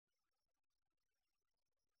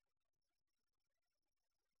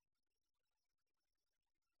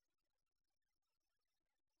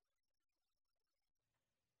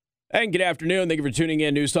And good afternoon. Thank you for tuning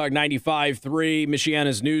in. News Talk 95.3,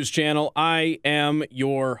 Michiana's news channel. I am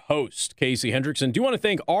your host, Casey Hendrickson. Do you want to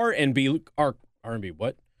thank R&B Car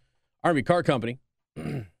Company?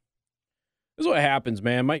 This is what happens,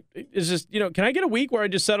 man. It's just, can I get a week where I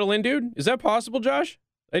just settle in, dude? Is that possible, Josh?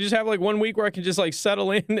 I just have like 1 week where I can just like settle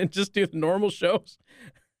in and just do the normal shows?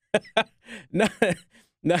 No,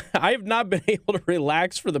 I have not been able to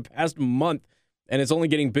relax for the past month. And it's only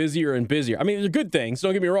getting busier and busier. I mean, they're good things,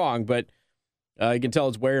 don't get me wrong, but you can tell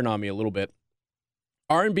it's wearing on me a little bit.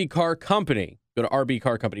 R&B Car Company. Go to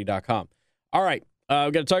rbcarcompany.com. All right,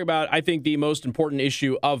 we've got to talk about, I think, the most important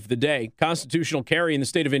issue of the day. Constitutional carry in the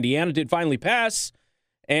state of Indiana did finally pass,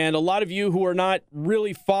 and a lot of you who are not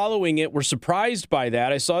really following it were surprised by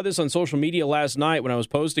that. I saw this on social media last night when I was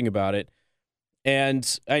posting about it.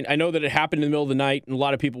 And I know that it happened in the middle of the night, and a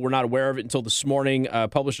lot of people were not aware of it until this morning.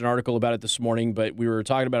 Published an article about it this morning, but we were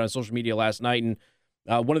talking about it on social media last night, and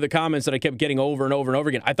one of the comments that I kept getting over and over and over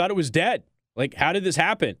again, I thought it was dead. Like, how did this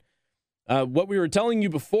happen? What we were telling you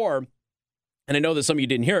before, and I know that some of you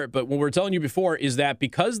didn't hear it, but what we were telling you before is that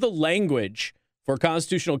because the language for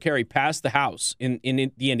constitutional carry passed the House, in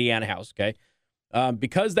the Indiana House, okay,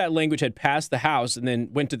 because that language had passed the House and then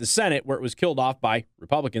went to the Senate, where it was killed off by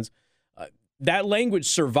Republicans, that language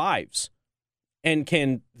survives and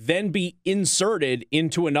can then be inserted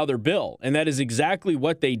into another bill. And that is exactly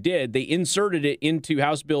what they did. They inserted it into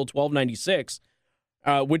House Bill 1296,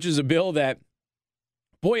 which is a bill that,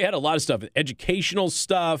 boy, it had a lot of stuff, educational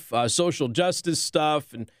stuff, social justice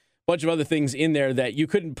stuff, and a bunch of other things in there that you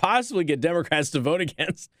couldn't possibly get Democrats to vote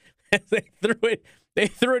against. They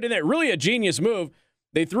threw it in there. Really a genius move.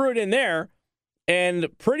 They threw it in there,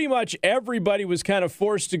 and pretty much everybody was kind of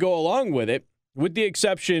forced to go along with it, with the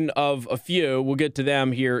exception of a few. We'll get to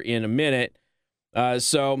them here in a minute. I'm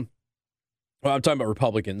talking about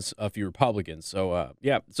Republicans, a few Republicans. So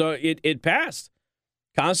it passed.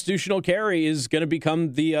 Constitutional carry is going to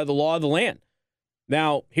become the law of the land.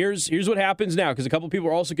 Now, here's what happens now, because a couple people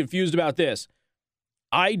are also confused about this.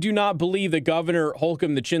 I do not believe that Governor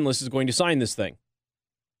Holcomb the Chinless is going to sign this thing.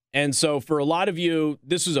 And so for a lot of you,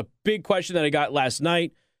 this was a big question that I got last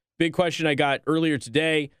night. Big question I got earlier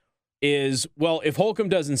today is, well, if Holcomb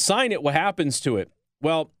doesn't sign it, what happens to it?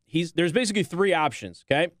 Well, there's basically three options,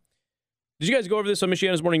 okay? Did you guys go over this on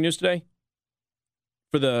Michiana's Morning News today?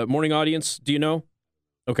 For the morning audience, do you know?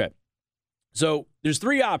 Okay. So there's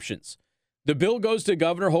three options. The bill goes to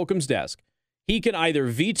Governor Holcomb's desk. He can either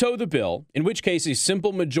veto the bill, in which case a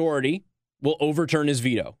simple majority will overturn his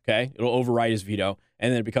veto, okay? It'll override his veto,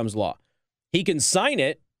 and then it becomes law. He can sign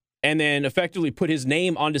it and then effectively put his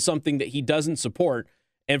name onto something that he doesn't support.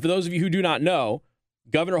 And for those of you who do not know,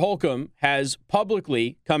 Governor Holcomb has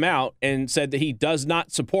publicly come out and said that he does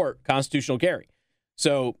not support constitutional carry.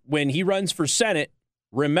 So when he runs for Senate,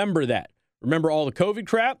 remember that. Remember all the COVID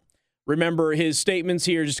crap. Remember his statements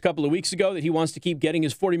here just a couple of weeks ago that he wants to keep getting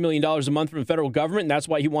his $40 million a month from the federal government, and that's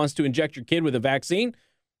why he wants to inject your kid with a vaccine.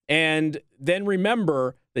 And then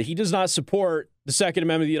remember that he does not support the Second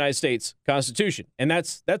Amendment of the United States Constitution. And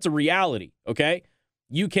that's a reality, okay?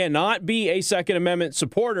 You cannot be a Second Amendment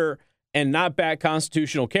supporter and not back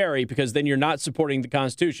constitutional carry, because then you're not supporting the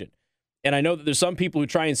Constitution. And I know that there's some people who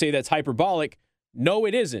try and say that's hyperbolic. No,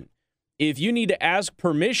 it isn't. If you need to ask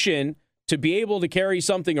permission to be able to carry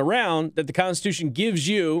something around that the Constitution gives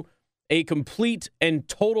you a complete and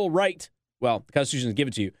total right, well, the Constitution doesn't give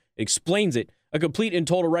it to you, it explains it, a complete and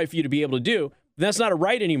total right for you to be able to do, then that's not a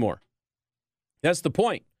right anymore. That's the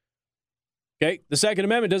point. Okay? The Second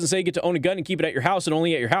Amendment doesn't say you get to own a gun and keep it at your house and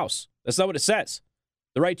only at your house. That's not what it says.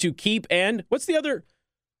 The right to keep and what's the other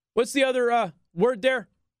word there?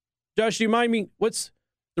 Josh, do you mind me? What's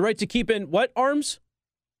the right to keep and what arms?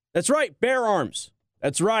 That's right, bear arms.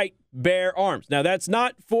 That's right, bear arms. Now, that's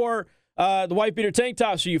not for the white beater tank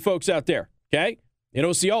tops for you folks out there, okay, in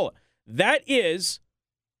Osceola. That is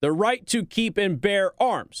the right to keep and bear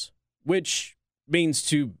arms, which means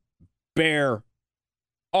to bear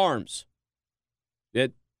arms. This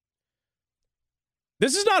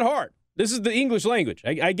is not hard. This is the English language.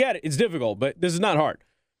 I get it. It's difficult, but this is not hard.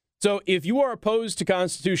 So if you are opposed to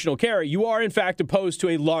constitutional carry, you are, in fact, opposed to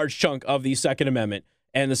a large chunk of the Second Amendment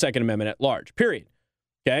and the Second Amendment at large, period.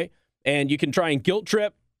 Okay? And you can try and guilt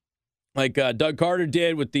trip like Doug Carter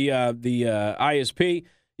did with the ISP.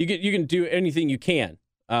 You can do anything you can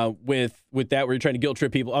with that, where you're trying to guilt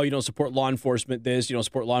trip people. Oh, you don't support law enforcement this, you don't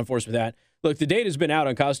support law enforcement that. Look, the data's been out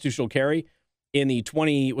on constitutional carry in the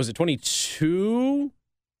 22?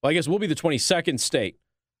 Well, I guess we'll be the 22nd state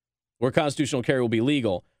where constitutional carry will be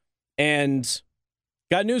legal. And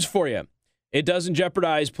got news for you. It doesn't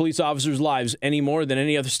jeopardize police officers' lives any more than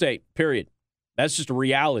any other state, period. That's just a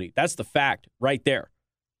reality. That's the fact right there.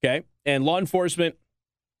 Okay? And law enforcement,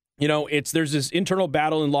 there's this internal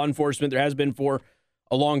battle in law enforcement. There has been for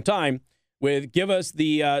a long time with give us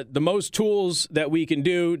the most tools that we can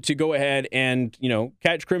do to go ahead and,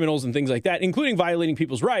 catch criminals and things like that, including violating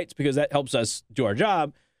people's rights because that helps us do our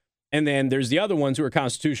job. And then there's the other ones who are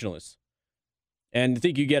constitutionalists. And I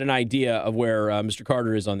think you get an idea of where Mr.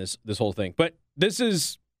 Carter is on this whole thing. But this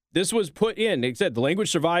was put in. They said the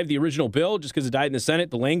language survived the original bill just because it died in the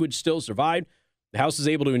Senate. The language still survived. The House is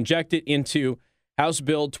able to inject it into House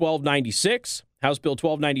Bill 1296. House Bill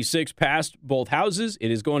 1296 passed both houses.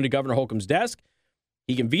 It is going to Governor Holcomb's desk.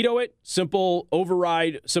 He can veto it. Simple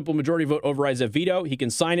majority vote overrides that veto. He can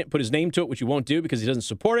sign it, put his name to it, which he won't do because he doesn't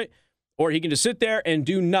support it. Or he can just sit there and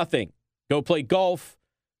do nothing. Go play golf.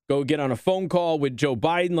 Go get on a phone call with Joe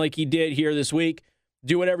Biden like he did here this week.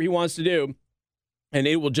 Do whatever he wants to do. And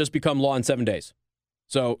it will just become law in 7 days.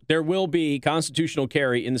 So there will be constitutional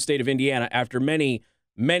carry in the state of Indiana after many,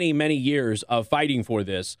 many, many years of fighting for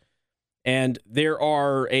this. And there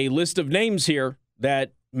are a list of names here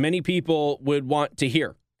that many people would want to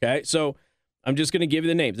hear. Okay, so I'm just going to give you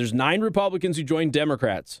the names. There's 9 Republicans who joined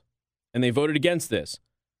Democrats, and they voted against this.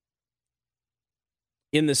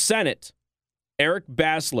 In the Senate, Eric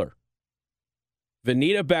Bassler,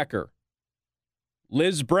 Vanita Becker,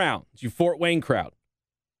 Liz Brown, it's your Fort Wayne crowd,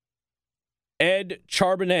 Ed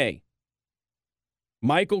Charbonnet,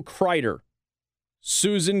 Michael Kreider,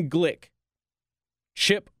 Susan Glick,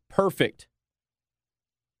 Chip Perfect.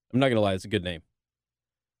 I'm not going to lie, it's a good name.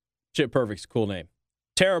 Chip Perfect's a cool name.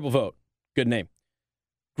 Terrible vote. Good name.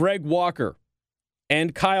 Greg Walker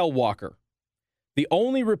and Kyle Walker. The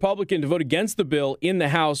only Republican to vote against the bill in the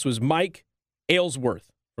House was Mike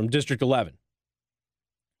Aylesworth from District 11.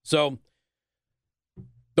 So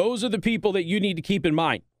those are the people that you need to keep in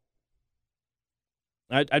mind.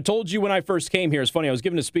 I told you when I first came here, it's funny, I was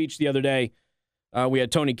giving a speech the other day. We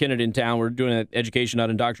had Tony Kinnett in town. We're doing an education, not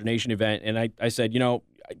indoctrination event. And I said,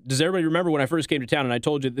 does everybody remember when I first came to town and I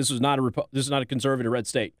told you this is not a conservative red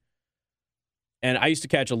state? And I used to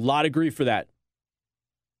catch a lot of grief for that.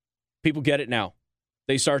 People get it now.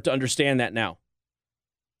 They start to understand that now.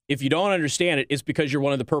 If you don't understand it, it's because you're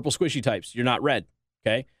one of the purple squishy types. You're not red,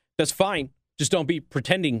 okay? That's fine. Just don't be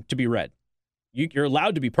pretending to be red. You're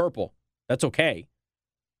allowed to be purple. That's okay.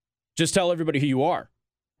 Just tell everybody who you are.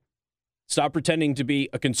 Stop pretending to be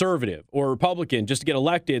a conservative or a Republican just to get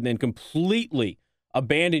elected and then completely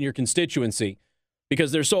abandon your constituency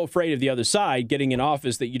because they're so afraid of the other side getting in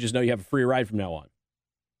office that you just know you have a free ride from now on.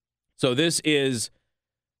 So this is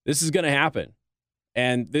going to happen.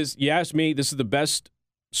 And this, you ask me, this is the best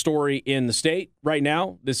story in the state right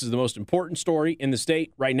now. This is the most important story in the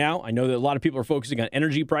state right now. I know that a lot of people are focusing on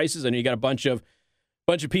energy prices. I know you got a bunch of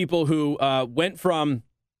people who went from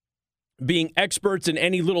being experts in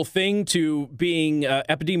any little thing to being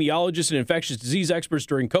epidemiologists and infectious disease experts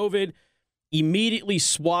during COVID, immediately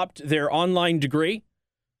swapped their online degree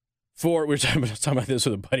for, we were talking about this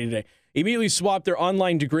with a buddy today, immediately swapped their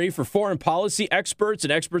online degree for foreign policy experts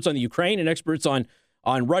and experts on the Ukraine and experts on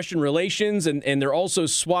Russian relations. And they're also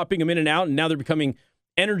swapping them in and out. And now they're becoming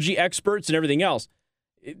energy experts and everything else.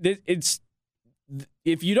 It's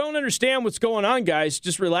if you don't understand what's going on, guys,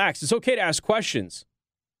 just relax. It's okay to ask questions.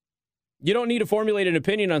 You don't need to formulate an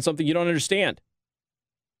opinion on something you don't understand.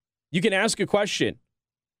 You can ask a question.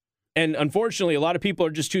 And unfortunately, a lot of people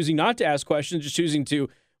are just choosing not to ask questions, just choosing to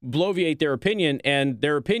bloviate their opinion. And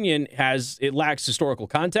their opinion lacks historical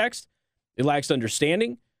context. It lacks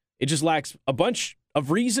understanding. It just lacks a bunch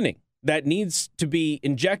of reasoning that needs to be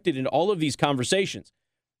injected into all of these conversations.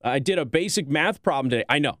 I did a basic math problem today.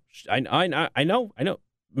 I know.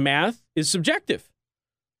 Math is subjective.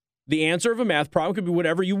 The answer of a math problem could be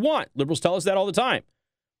whatever you want. Liberals tell us that all the time.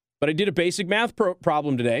 But I did a basic math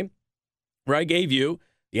problem today where I gave you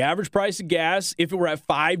the average price of gas if it were at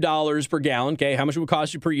 $5 per gallon, okay, how much it would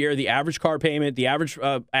cost you per year, the average car payment, the average,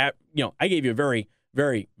 I gave you a very,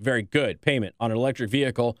 very, very good payment on an electric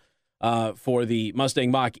vehicle for the Mustang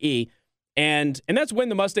Mach-E. And that's when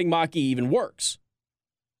the Mustang Mach-E even works.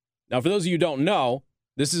 Now, for those of you who don't know,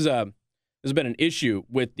 this has been an issue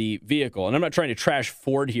with the vehicle. And I'm not trying to trash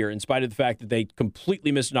Ford here in spite of the fact that they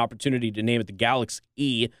completely missed an opportunity to name it the Galaxy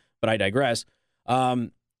E, but I digress.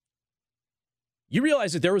 You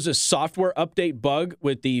realize that there was a software update bug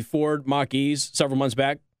with the Ford Mach-E's several months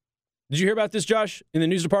back? Did you hear about this, Josh, in the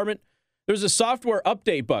news department? There's a software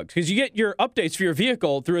update bug because you get your updates for your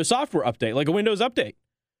vehicle through a software update, like a Windows update.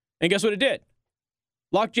 And guess what it did?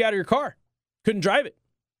 Locked you out of your car. Couldn't drive it.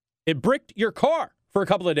 It bricked your car for a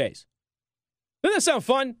couple of days. Doesn't that sound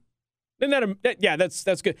fun? Isn't that yeah, that's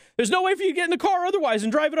good. There's no way for you to get in the car otherwise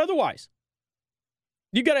and drive it otherwise.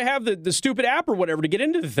 You got to have the stupid app or whatever to get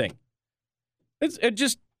into the thing. It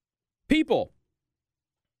just, people,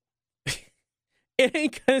 it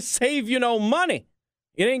ain't going to save you no money.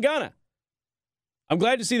 It ain't gonna. I'm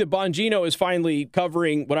glad to see that Bongino is finally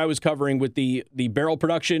covering what I was covering with the barrel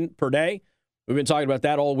production per day. We've been talking about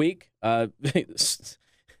that all week. Jen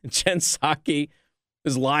Psaki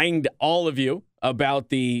is lying to all of you about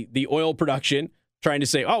the oil production, trying to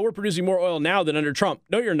say, oh, we're producing more oil now than under Trump.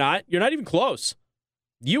 No, you're not. You're not even close.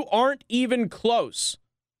 You aren't even close.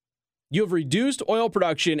 You have reduced oil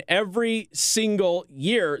production every single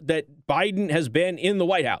year that Biden has been in the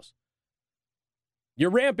White House.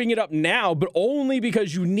 You're ramping it up now, but only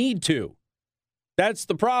because you need to. That's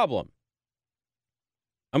the problem.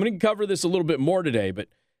 I'm going to cover this a little bit more today, but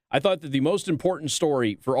I thought that the most important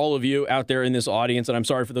story for all of you out there in this audience, and I'm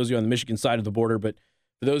sorry for those of you on the Michigan side of the border, but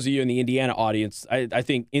for those of you in the Indiana audience, I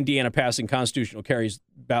think Indiana passing constitutional carry is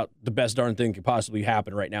about the best darn thing that could possibly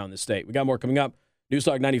happen right now in this state. We got more coming up. News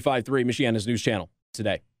Talk 95.3, Michiana's news channel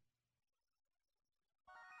today.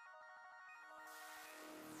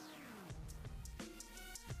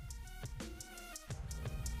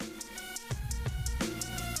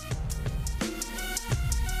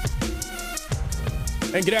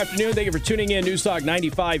 And good afternoon. Thank you for tuning in. News Talk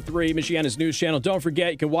 95.3, Michiana's news channel. Don't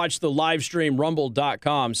forget, you can watch the live stream,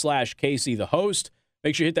 rumble.com/Casey the host.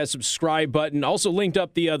 Make sure you hit that subscribe button. Also linked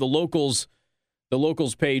up the locals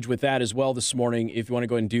page with that as well this morning if you want to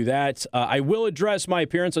go ahead and do that. I will address my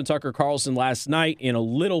appearance on Tucker Carlson last night in a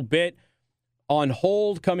little bit. On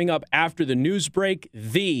hold coming up after the news break,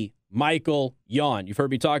 the Michael Yon. You've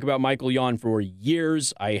heard me talk about Michael Yon for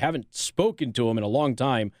years. I haven't spoken to him in a long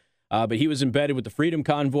time. But he was embedded with the Freedom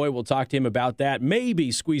Convoy. We'll talk to him about that. Maybe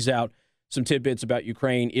squeeze out some tidbits about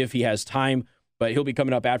Ukraine if he has time. But he'll be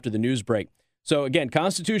coming up after the news break. So, again,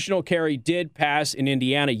 constitutional carry did pass in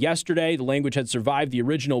Indiana yesterday. The language had survived the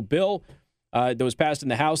original bill that was passed in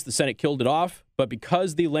the House. The Senate killed it off. But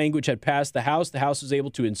because the language had passed the House was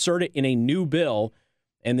able to insert it in a new bill.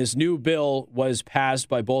 And this new bill was passed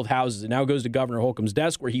by both houses. It now goes to Governor Holcomb's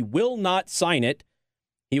desk, where he will not sign it.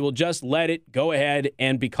 He will just let it go ahead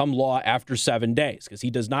and become law after 7 days because he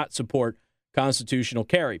does not support constitutional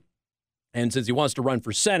carry. And since he wants to run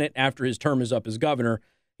for Senate after his term is up as governor,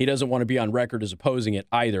 he doesn't want to be on record as opposing it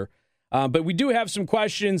either. But we do have some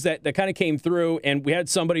questions that kind of came through, and we had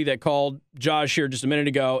somebody that called Josh here just a minute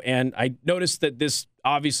ago, and I noticed that this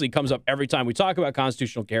obviously comes up every time we talk about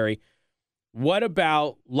constitutional carry. What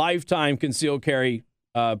about lifetime concealed carry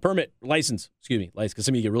permit license? Excuse me, because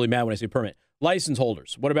some of you get really mad when I say permit. License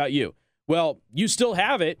holders. What about you? Well, you still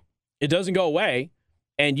have it. It doesn't go away,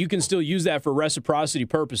 and you can still use that for reciprocity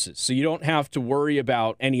purposes. So you don't have to worry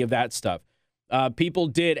about any of that stuff. People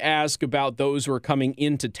did ask about those who are coming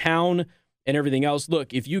into town and everything else.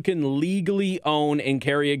 Look, if you can legally own and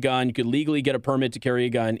carry a gun, you could legally get a permit to carry a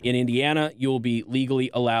gun in Indiana, you will be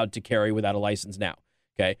legally allowed to carry without a license now.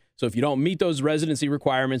 Okay? So if you don't meet those residency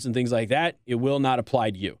requirements and things like that, it will not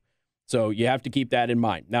apply to you. So you have to keep that in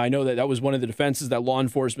mind. Now, I know that was one of the defenses that law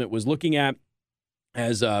enforcement was looking at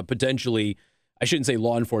as potentially, I shouldn't say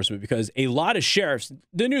law enforcement, because a lot of sheriffs,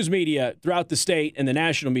 the news media throughout the state and the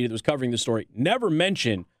national media that was covering the story never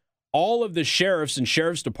mentioned all of the sheriffs and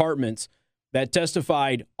sheriff's departments that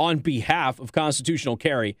testified on behalf of constitutional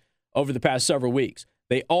carry over the past several weeks.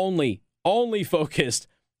 They only focused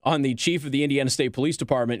on the chief of the Indiana State Police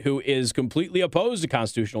Department, who is completely opposed to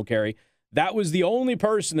constitutional carry. That was the only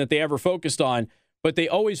person that they ever focused on, but they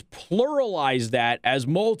always pluralized that as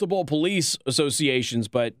multiple police associations,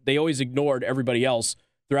 but they always ignored everybody else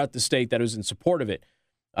throughout the state that was in support of it.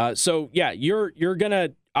 So, yeah, you're going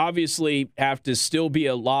to obviously have to still be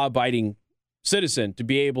a law-abiding citizen to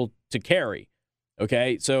be able to carry,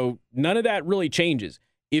 okay? So none of that really changes.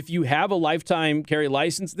 If you have a lifetime carry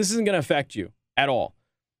license, this isn't going to affect you at all.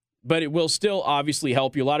 But it will still obviously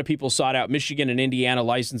help you. A lot of people sought out Michigan and Indiana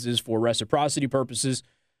licenses for reciprocity purposes.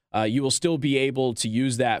 You will still be able to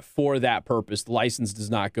use that for that purpose. The license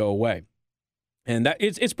does not go away. And that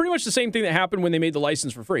it's pretty much the same thing that happened when they made the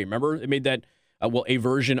license for free. Remember, they made that, a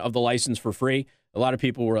version of the license for free. A lot of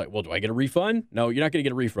people were like, well, do I get a refund? No, you're not going to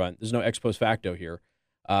get a refund. There's no ex post facto here.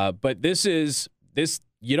 But this,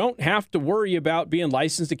 you don't have to worry about being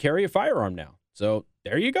licensed to carry a firearm now. So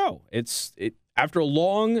there you go. After a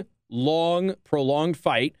long, prolonged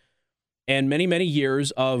fight and many, many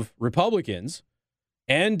years of Republicans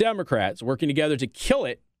and Democrats working together to kill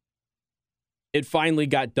it, it finally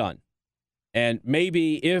got done. And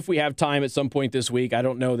maybe if we have time at some point this week, I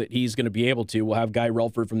don't know that he's going to be able to, we'll have Guy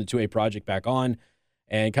Relford from the 2A Project back on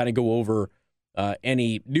and kind of go over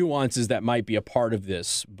any nuances that might be a part of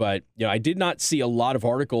this. But I did not see a lot of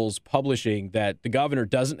articles publishing that the governor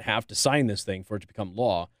doesn't have to sign this thing for it to become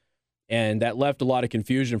law. And that left a lot of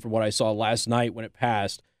confusion from what I saw last night when it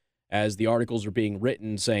passed, as the articles are being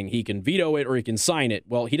written saying he can veto it or he can sign it.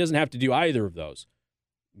 Well, he doesn't have to do either of those.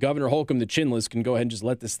 Governor Holcomb the Chinless can go ahead and just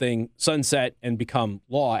let this thing sunset and become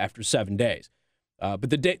law after 7 days. But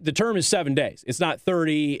the term is 7 days. It's not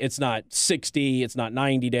 30, it's not 60, it's not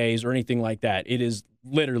 90 days or anything like that. It is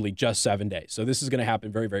literally just 7 days. So this is going to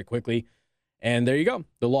happen very, very quickly. And there you go.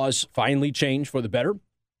 The laws finally changed for the better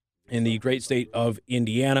in the great state of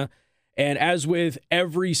Indiana. And as with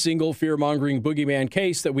every single fear-mongering boogeyman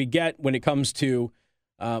case that we get when it comes to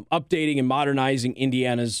updating and modernizing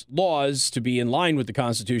Indiana's laws to be in line with the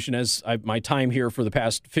Constitution, as my time here for the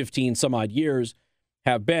past 15 some odd years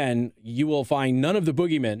have been, you will find none of the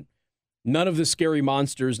boogeymen, none of the scary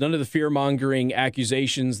monsters, none of the fear-mongering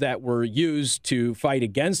accusations that were used to fight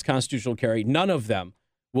against constitutional carry, none of them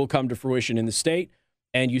will come to fruition in the state,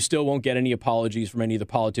 and you still won't get any apologies from any of the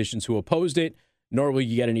politicians who opposed it, nor will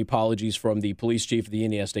you get any apologies from the police chief of the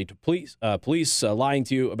Indiana State Police lying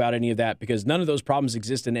to you about any of that, because none of those problems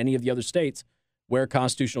exist in any of the other states where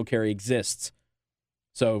constitutional carry exists.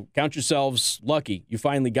 So count yourselves lucky. You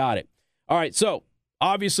finally got it. All right, so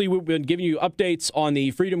obviously we've been giving you updates on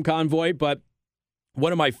the Freedom Convoy, but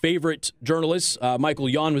one of my favorite journalists, Michael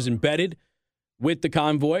Yon, was embedded with the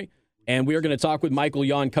convoy. And we are going to talk with Michael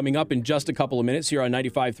Yon coming up in just a couple of minutes here on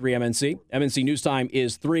 95.3 MNC. MNC News Time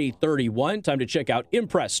is 3:31. Time to check out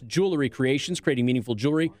Impress Jewelry Creations, creating meaningful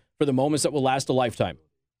jewelry for the moments that will last a lifetime.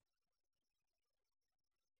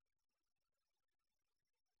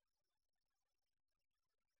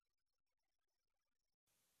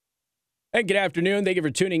 Hey, good afternoon. Thank you for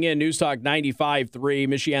tuning in. News Talk 95.3,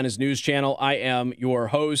 Michiana's news channel. I am your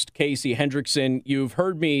host, Casey Hendrickson. You've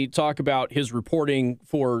heard me talk about his reporting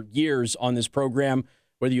for years on this program,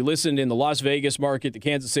 whether you listened in the Las Vegas market, the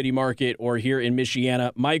Kansas City market, or here in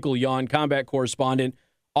Michiana. Michael Yon, combat correspondent,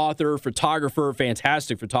 author, photographer,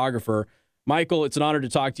 fantastic photographer. Michael, it's an honor to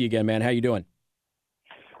talk to you again, man. How you doing?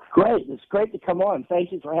 Great. It's great to come on.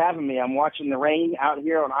 Thank you for having me. I'm watching the rain out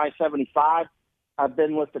here on I-75. I've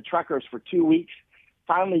been with the truckers for 2 weeks.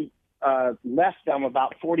 Finally left them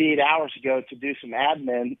about 48 hours ago to do some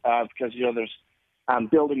admin because, I'm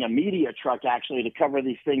building a media truck actually to cover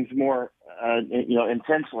these things more,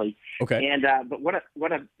 intensely. Okay. And but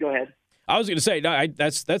go ahead. I was going to say, no,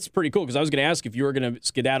 that's pretty cool, because I was going to ask if you were going to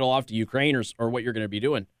skedaddle off to Ukraine or what you're going to be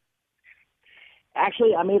doing.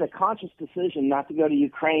 Actually, I made a conscious decision not to go to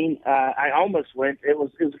Ukraine. I almost went. It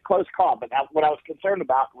was a close call, but what I was concerned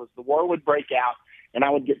about was the war would break out and I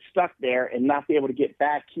would get stuck there and not be able to get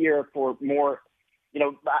back here for more.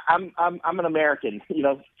 I'm an American,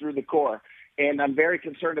 through the core, and I'm very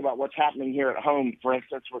concerned about what's happening here at home, for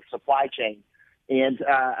instance, with supply chain. And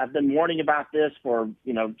I've been warning about this for,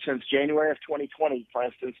 since January of 2020, for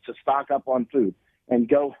instance, to stock up on food and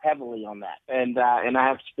go heavily on that. And I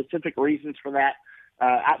have specific reasons for that.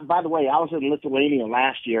 By the way, I was in Lithuania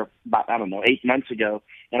last year, about, 8 months ago,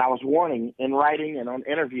 and I was warning in writing and on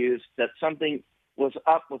interviews that something was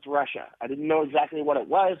up with Russia. I didn't know exactly what it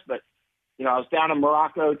was, but, I was down in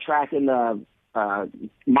Morocco tracking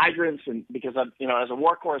migrants, and because as a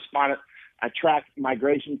war correspondent, I track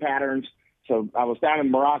migration patterns. So I was down in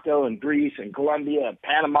Morocco and Greece and Colombia,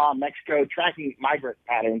 Panama, Mexico, tracking migrant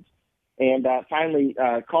patterns. And finally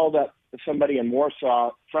called up somebody in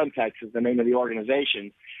Warsaw, Frontex is the name of the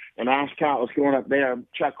organization, and asked how it was going up there.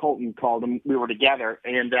 Chuck Holton called them. We were together,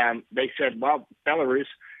 and they said, well, Belarus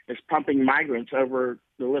is pumping migrants over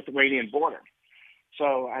the Lithuanian border.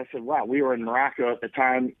 So I said, wow, we were in Morocco at the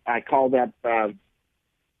time. I called up, I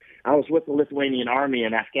was with the Lithuanian army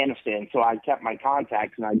in Afghanistan, so I kept my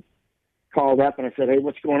contacts, and I called up and I said, hey,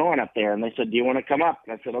 what's going on up there? And they said, do you want to come up?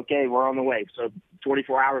 And I said, okay, we're on the way. So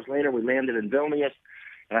 24 hours later, we landed in Vilnius,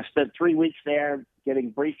 and I spent 3 weeks there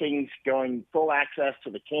getting briefings, going full access to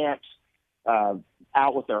the camps,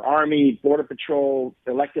 out with their army, border patrol,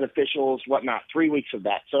 elected officials, whatnot, 3 weeks of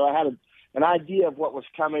that. So I had an idea of what was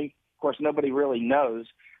coming. Of course, nobody really knows,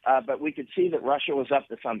 but we could see that Russia was up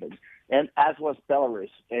to something, and as was Belarus.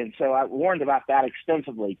 And so I warned about that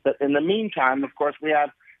extensively. But in the meantime, of course, we have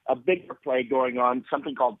a bigger play going on,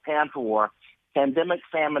 something called Panther War, Pandemic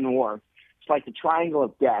Famine War. It's like the triangle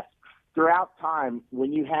of death. Throughout time,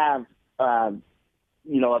 when you have,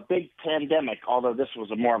 a big pandemic, although this was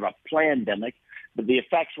more of a plandemic, but the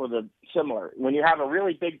effects were similar. When you have a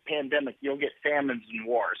really big pandemic, you'll get famines and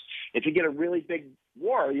wars. If you get a really big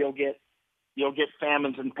war, you'll get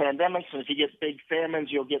famines and pandemics, and if you get big famines,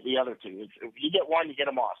 you'll get the other two. If you get one, you get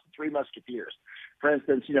them all. The Three Musketeers. For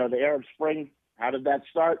instance, the Arab Spring, How did that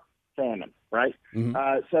start? Famine, right?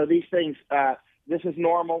 Mm-hmm. So these things, this is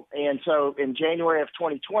normal. And so in January of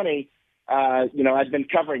 2020, I'd been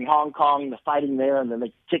covering Hong Kong, the fighting there, and then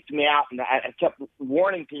they kicked me out. And I kept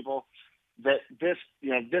warning people that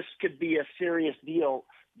this could be a serious deal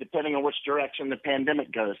depending on which direction the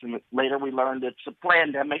pandemic goes. And later we learned it's a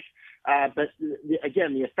pandemic. But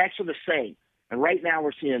again, the effects are the same. And right now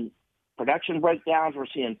we're seeing production breakdowns. We're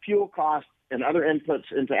seeing fuel costs and other inputs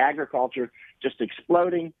into agriculture just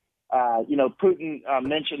exploding. Putin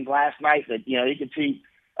mentioned last night that, you could see,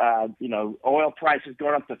 oil prices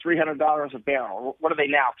going up to $300 a barrel. What are they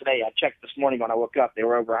now today? I checked this morning when I woke up. They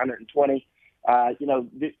were over 120.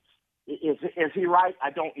 Is he right?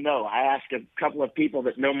 I don't know. I asked a couple of people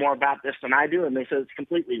that know more about this than I do, and they said it's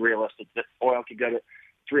completely realistic that oil could go to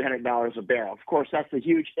 $300 a barrel. Of course, that's a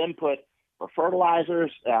huge input for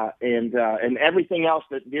fertilizers and everything else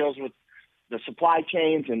that deals with the supply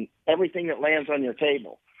chains and everything that lands on your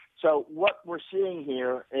table. So what we're seeing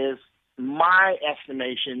here is, my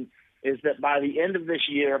estimation is that by the end of this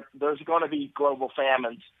year, there's going to be global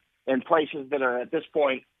famines in places that are at this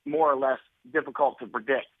point more or less difficult to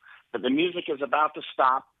predict. But the music is about to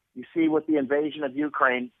stop. You see with the invasion of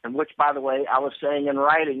Ukraine, and which, by the way, I was saying in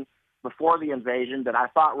writing before the invasion that I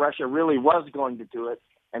thought Russia really was going to do it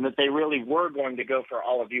and that they really were going to go for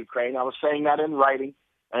all of Ukraine. I was saying that in writing.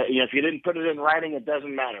 If you didn't put it in writing, it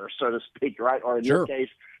doesn't matter, so to speak, right? Or in Sure. your case,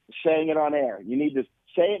 saying it on air. You need to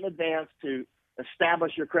say it in advance to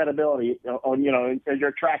establish your credibility on,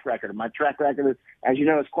 your track record. My track record is, as you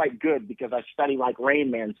know, is quite good because I study like Rain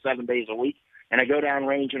Man 7 days a week, and I go down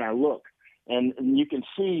range and I look. And you can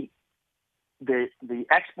see the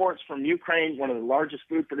exports from Ukraine, one of the largest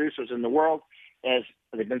food producers in the world, as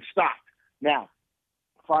they've been stopped. Now,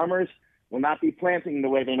 farmers will not be planting the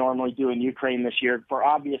way they normally do in Ukraine this year for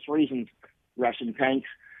obvious reasons, Russian tanks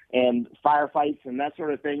and firefights and that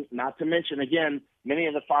sort of thing. Not to mention, again, many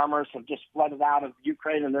of the farmers have just flooded out of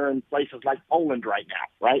Ukraine and they're in places like Poland right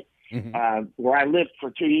now, right? Mm-hmm. Where I lived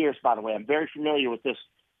for 2 years, by the way. I'm very familiar with this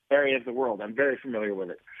area of the world. I'm very familiar with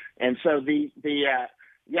it. And so this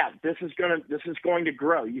is going to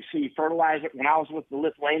grow. You see fertilizer. When I was with the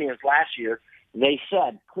Lithuanians last year, they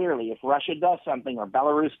said clearly, if Russia does something or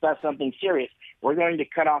Belarus does something serious, we're going to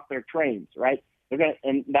cut off their trains, right?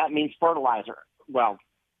 And that means fertilizer. Well,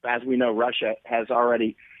 as we know, Russia has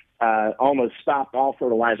already almost stopped all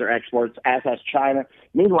fertilizer exports, as has China.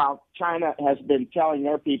 Meanwhile, China has been telling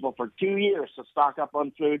their people for 2 years to stock up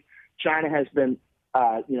on food. China has been,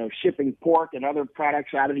 shipping pork and other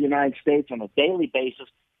products out of the United States on a daily basis.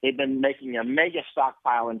 They've been making a mega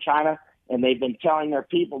stockpile in China, and they've been telling their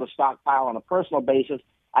people to stockpile on a personal basis.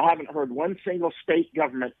 I haven't heard one single state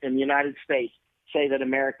government in the United States say that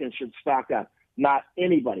Americans should stock up. Not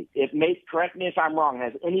anybody. Correct me if I'm wrong,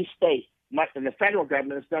 has any state, and the federal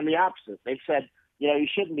government has done the opposite. They've said, you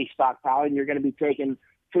shouldn't be stockpiling. You're going to be taking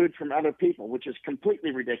food from other people, which is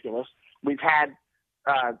completely ridiculous. We've had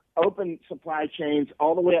open supply chains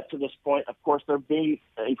all the way up to this point. Of course, they're being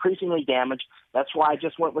increasingly damaged. That's why I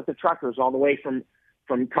just went with the truckers all the way from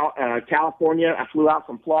California. I flew out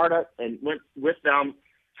from Florida and went with them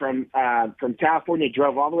from California,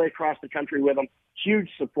 drove all the way across the country with them. Huge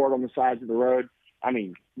support on the sides of the road. I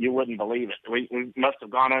mean, you wouldn't believe it. We must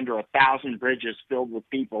have gone under 1,000 bridges filled with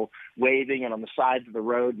people waving and on the sides of the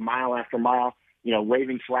road, mile after mile,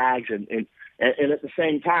 waving flags. And at the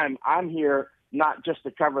same time, I'm here not just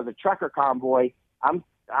to cover the trucker convoy. I'm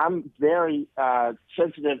very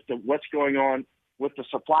sensitive to what's going on with the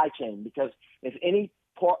supply chain, because if any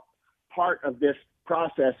part of this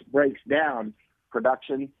process breaks down,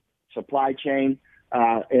 production, supply chain,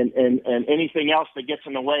 and anything else that gets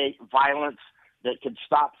in the way, violence that could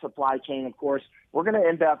stop supply chain, of course, we're going to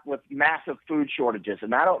end up with massive food shortages.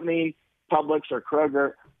 And I don't mean Publix or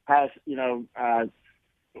Kroger has,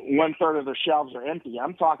 1/3 of their shelves are empty.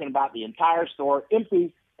 I'm talking about the entire store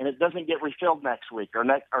empty, and it doesn't get refilled next week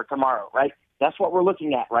or tomorrow, right? That's what we're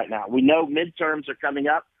looking at right now. We know midterms are coming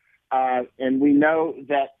up, and we know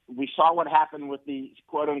that we saw what happened with the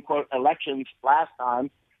quote-unquote elections last time.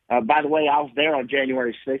 By the way, I was there on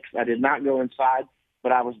January 6th. I did not go inside,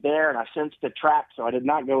 but I was there, and I sensed the trap, so I did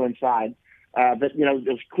not go inside. But,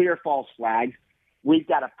 there's clear false flags. We've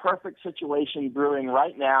got a perfect situation brewing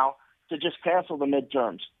right now to just cancel the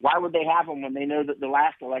midterms. Why would they have them when they know that the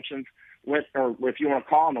last elections went, or if you want to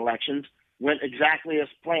call them elections, went exactly as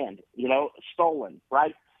planned, stolen,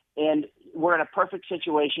 right? And we're in a perfect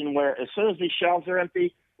situation where as soon as these shelves are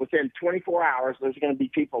empty, within 24 hours, there's going to be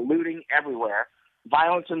people looting everywhere,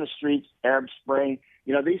 violence in the streets, Arab Spring.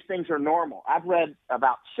 These things are normal. I've read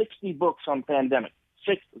about 60 books on pandemic,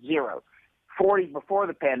 60, before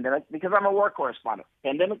the pandemic, because I'm a war correspondent.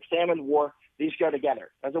 Pandemic, famine, war, these go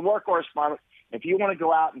together. As a war correspondent, if you want to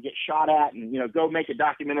go out and get shot at and, go make a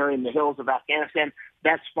documentary in the hills of Afghanistan,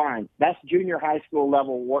 that's fine. That's junior high school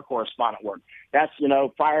level war correspondent work. That's,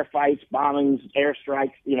 firefights, bombings,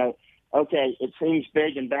 airstrikes, okay, it seems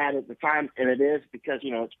big and bad at the time, and it is because,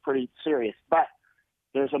 it's pretty serious. But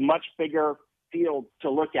there's a much bigger field to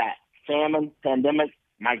look at. Famine, pandemic,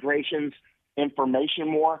 migrations,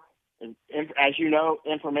 information war. As you know,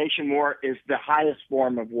 information war is the highest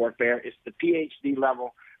form of warfare. It's the PhD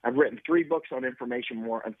level. I've written 3 books on information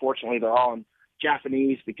war. Unfortunately, they're all in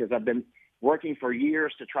Japanese because I've been working for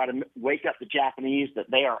years to try to wake up the Japanese that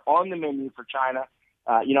they are on the menu for China.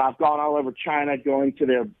 I've gone all over China, going to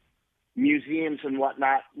their museums and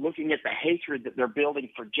whatnot, looking at the hatred that they're building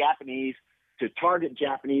for Japanese, to target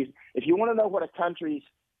Japanese. If you want to know what a country's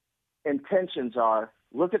intentions are,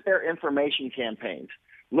 look at their information campaigns.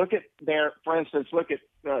 Look at for instance, look at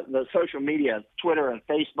the social media, Twitter and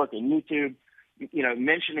Facebook and YouTube,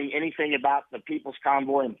 mentioning anything about the People's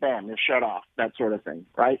Convoy and bam, they're shut off, that sort of thing,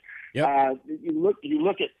 right? Yep. You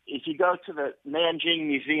look at, if you go to the Nanjing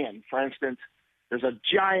Museum, for instance, there's a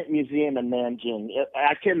giant museum in Nanjing.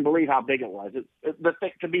 I couldn't believe how big it was.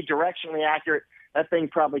 To be directionally accurate, that thing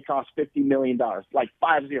probably cost $50 million, like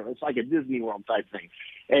 50. It's like a Disney World type thing.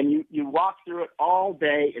 And you walk through it all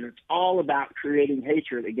day, and it's all about creating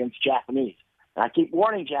hatred against Japanese. And I keep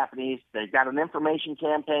warning Japanese, they've got an information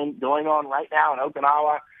campaign going on right now in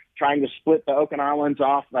Okinawa, trying to split the Okinawans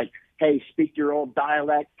off, like, hey, speak your old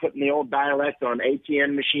dialect, putting the old dialect on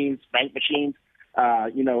ATM machines, bank machines,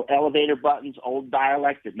 elevator buttons, old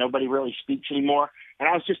dialect that nobody really speaks anymore. And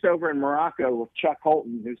I was just over in Morocco with Chuck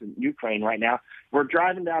Holton, who's in Ukraine right now. We're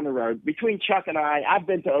driving down the road. Between Chuck and I've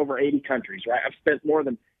been to over 80 countries, right? I've spent more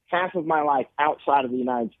than half of my life outside of the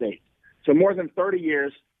United States. So more than 30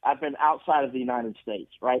 years, I've been outside of the United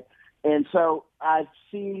States, right? And so I've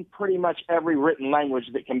seen pretty much every written language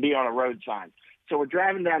that can be on a road sign. So we're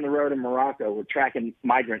driving down the road in Morocco. We're tracking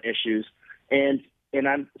migrant issues. And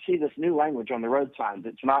I see this new language on the road signs.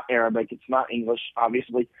 It's not Arabic. It's not English,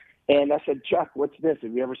 obviously. And I said, Chuck, what's this?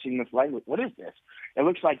 Have you ever seen this language? What is this? It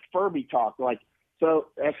looks like Furby talk. So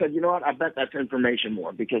I said, you know what? I bet that's information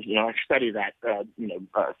more because, I study that,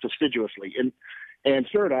 fastidiously. And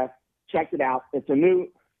sure enough, checked it out. It's a new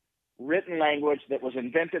written language that was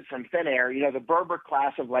invented from thin air. The Berber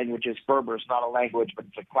class of languages, Berber is not a language, but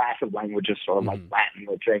it's a class of languages, sort of like Latin,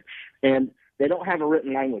 let's say. And they don't have a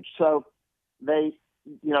written language. So they,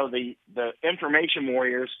 the information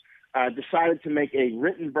warriors decided to make a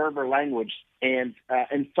written Berber language and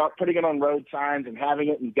start putting it on road signs and having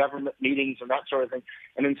it in government meetings and that sort of thing.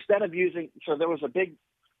 And instead of so there was a big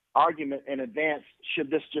argument in advance,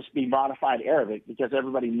 should this just be modified Arabic? Because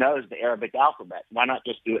everybody knows the Arabic alphabet. Why not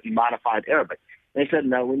just do it in modified Arabic? They said,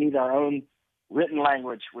 no, we need our own written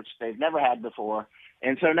language, which they've never had before.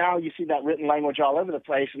 And so now you see that written language all over the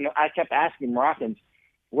place. And I kept asking Moroccans,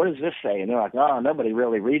 what does this say? And they're like, oh, nobody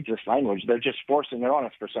really reads this language. They're just forcing it on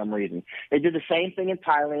us for some reason. They did the same thing in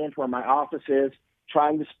Thailand, where my office is,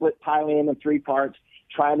 trying to split Thailand in 3 parts,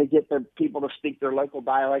 trying to get the people to speak their local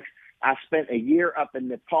dialects. I spent a year up in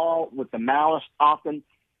Nepal with the Maoists, often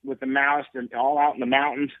with the Maoists, and all out in the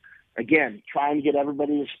mountains, again, trying to get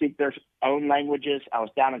everybody to speak their own languages. I was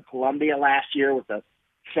down in Colombia last year with a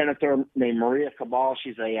senator named Maria Cabal.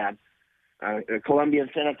 She's a Colombian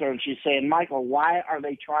senator, and she's saying, Michael, why are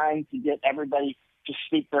they trying to get everybody to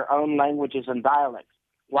speak their own languages and dialects?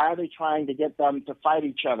 Why are they trying to get them to fight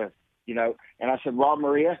each other? And I said, well,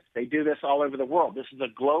 Maria, they do this all over the world. This is a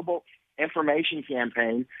global information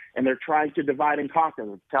campaign, and they're trying to divide and conquer.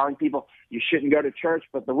 They're telling people you shouldn't go to church,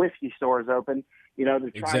 but the whiskey store is open. They're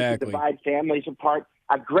trying to divide families apart.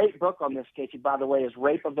 A great book on this, Casey, by the way, is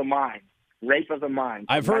Rape of the Mind. Rape of the Mind.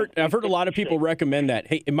 I've heard a lot of people recommend that.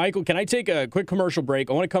 Hey, Michael, can I take a quick commercial break?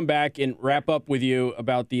 I want to come back and wrap up with you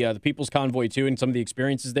about the People's Convoy too and some of the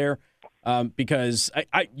experiences there, because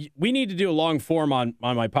we need to do a long form on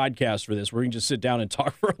my podcast for this, where we can just sit down and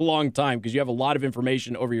talk for a long time because you have a lot of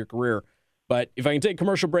information over your career. But if I can take a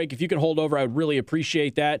commercial break, if you can hold over, I would really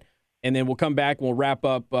appreciate that. And then we'll come back and we'll wrap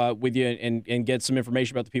up with you and get some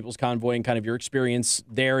information about the People's Convoy and kind of your experience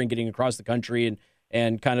there and getting across the country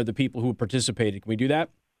and kind of the people who participated. Can we do that?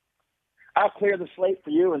 I'll clear the slate for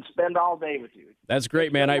you and spend all day with you. That's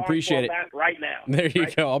great, man. I appreciate it. Right now. There you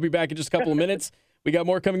go. I'll be back in just a couple of minutes. We got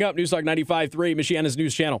more coming up. Newstalk 95.3, Michiana's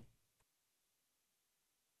news channel.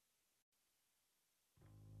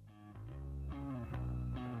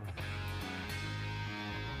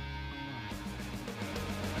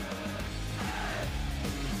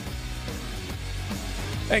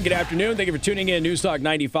 And good afternoon. Thank you for tuning in. News Talk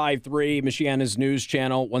 95.3, Michiana's news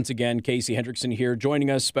channel. Once again, Casey Hendrickson here. Joining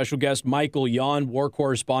us, special guest Michael Yon, war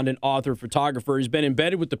correspondent, author, photographer. He's been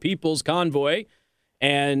embedded with the People's Convoy.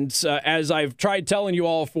 And as I've tried telling you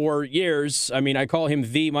all for years, I mean, I call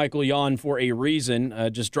him the Michael Yon for a reason.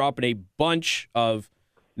 Just dropping a bunch of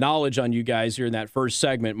knowledge on you guys here in that first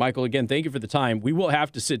segment. Michael, again, thank you for the time. We will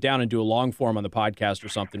have to sit down and do a long form on the podcast or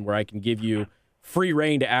something where I can give you free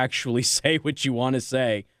reign to actually say what you want to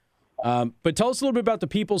say. But tell us a little bit about the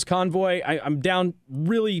People's Convoy. I'm down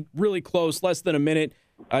really, really close, less than a minute.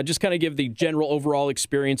 Just kind of give the general overall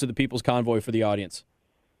experience of the People's Convoy for the audience.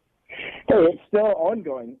 Hey, it's still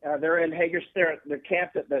ongoing. They're in they're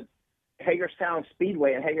camped at the Hagerstown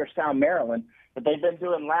Speedway in Hagerstown, Maryland, but they've been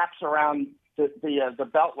doing laps around the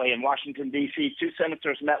Beltway in Washington, D.C. Two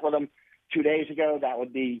senators met with them 2 days ago. That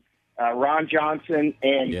would be Ron Johnson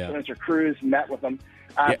and Senator Cruz met with them.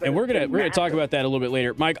 And we're gonna talk about that a little bit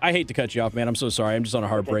later. Mike, I hate to cut you off, man. I'm so sorry. I'm just on a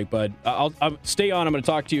hard break, bud. I'll stay on. I'm going to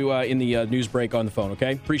talk to you in the news break on the phone,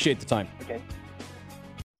 okay? Appreciate the time. Okay.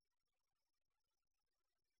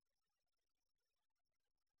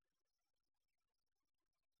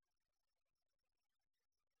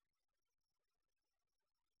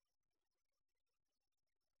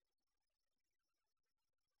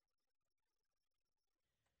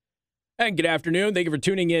 And good afternoon. Thank you for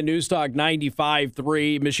tuning in. News Talk 95.3,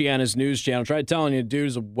 Michiana's news channel. Tried telling you, dude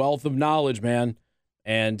is a wealth of knowledge, man.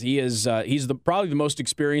 And he's probably the most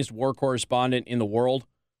experienced war correspondent in the world.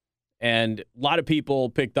 And a lot of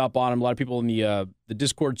people picked up on him. A lot of people in the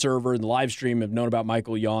Discord server and the live stream have known about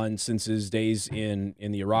Michael Yon since his days in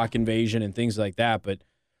the Iraq invasion and things like that. But,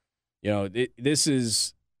 you know, this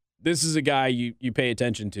is a guy you pay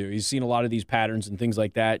attention to. He's seen a lot of these patterns and things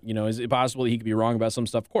like that. You know, is it possible that he could be wrong about some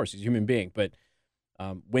stuff? Of course, he's a human being. But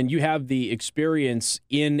when you have the experience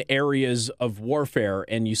in areas of warfare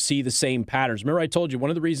and you see the same patterns, remember I told you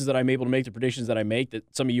one of the reasons that I'm able to make the predictions that I make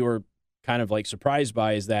that some of you are kind of like surprised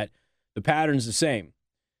by is that the pattern's the same.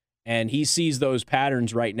 And he sees those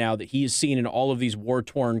patterns right now that he has seen in all of these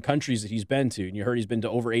war-torn countries that he's been to. And you heard he's been to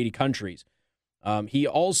over 80 countries. He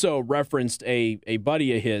also referenced a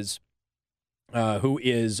buddy of his who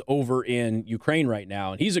is over in Ukraine right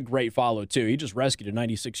now, and he's a great follow, too. He just rescued a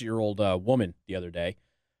 96-year-old woman the other day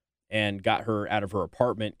and got her out of her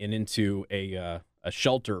apartment and into a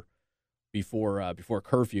shelter before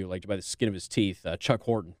curfew, like by the skin of his teeth. Chuck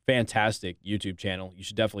Horton, fantastic YouTube channel. You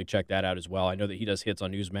should definitely check that out as well. I know that he does hits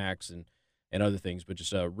on Newsmax and other things, but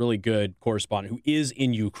just a really good correspondent who is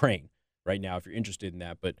in Ukraine right now if you're interested in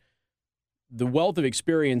that. But the wealth of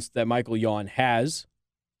experience that Michael Yon has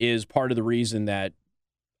is part of the reason that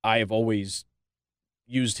I have always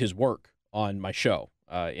used his work on my show.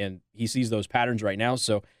 And he sees those patterns right now,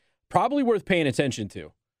 so probably worth paying attention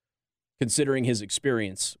to, considering his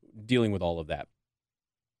experience dealing with all of that.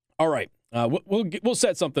 All right, we'll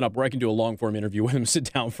set something up where I can do a long-form interview with him,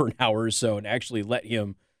 sit down for an hour or so, and actually let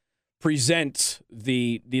him present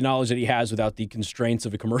the knowledge that he has without the constraints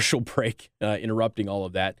of a commercial break interrupting all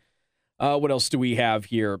of that. What else do we have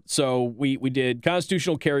here? So we did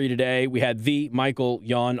constitutional carry today. We had the Michael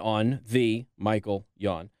Yon on, the Michael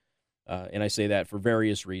Yon. And I say that for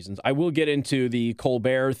various reasons. I will get into the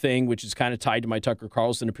Colbert thing, which is kind of tied to my Tucker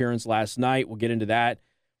Carlson appearance last night. We'll get into that.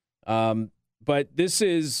 But this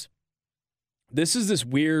is this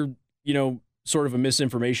weird, you know, sort of a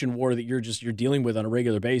misinformation war that you're dealing with on a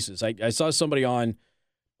regular basis. I saw somebody on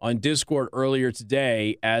Discord earlier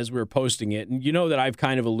today as we were posting it, and you know that I've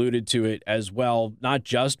kind of alluded to it as well, not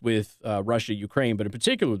just with Russia, Ukraine, but in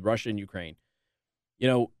particular with Russia and Ukraine. You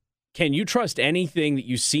know, can you trust anything that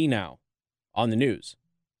you see now on the news?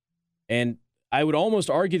 And I would almost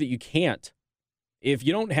argue that you can't. If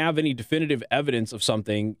you don't have any definitive evidence of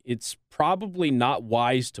something, it's probably not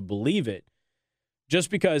wise to believe it, just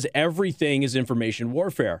because everything is information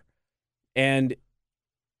warfare. And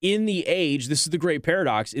in the age, this is the great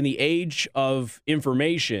paradox, in the age of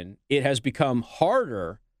information, it has become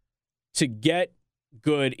harder to get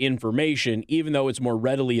good information, even though it's more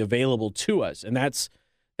readily available to us. And that's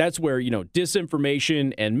where, you know,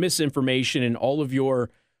 disinformation and misinformation and all of your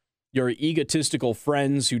egotistical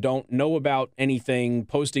friends who don't know about anything,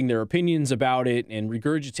 posting their opinions about it and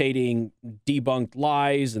regurgitating debunked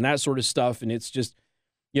lies and that sort of stuff. And it's just,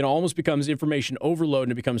 you know, almost becomes information overload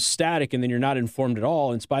and it becomes static, and then you're not informed at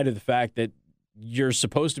all, in spite of the fact that you're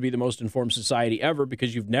supposed to be the most informed society ever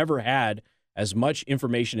because you've never had as much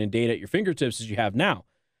information and data at your fingertips as you have now.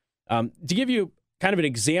 To give you kind of an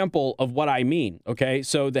example of what I mean, okay?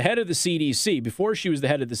 So the head of the CDC, before she was the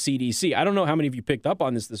head of the CDC, I don't know how many of you picked up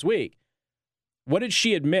on this week. What did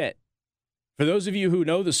she admit? For those of you who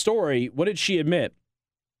know the story, what did she admit?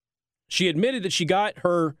 She admitted that she got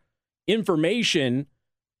her information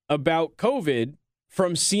about COVID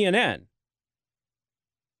from CNN.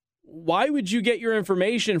 Why would you get your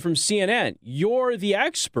information from CNN? You're the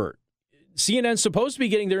expert. CNN's supposed to be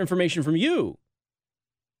getting their information from you.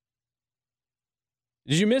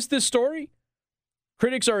 Did you miss this story?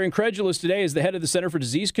 Critics are incredulous today as the head of the Center for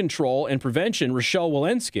Disease Control and Prevention, Rochelle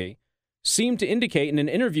Walensky, seemed to indicate in an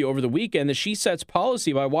interview over the weekend that she sets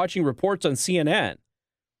policy by watching reports on CNN.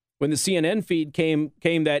 When the CNN feed came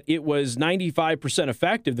that it was 95%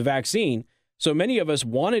 effective, the vaccine, so many of us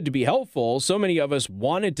wanted to be helpful. So many of us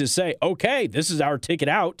wanted to say, okay, this is our ticket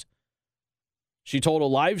out. She told a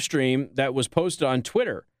live stream that was posted on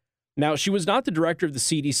Twitter. Now, she was not the director of the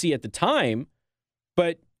CDC at the time,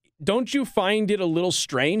 but don't you find it a little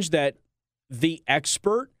strange that the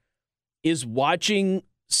expert is watching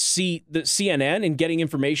the CNN and getting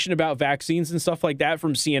information about vaccines and stuff like that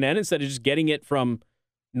from CNN instead of just getting it from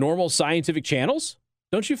normal scientific channels?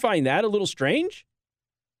 Don't you find that a little strange?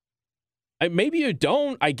 Maybe you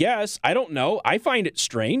don't, I guess. I don't know. I find it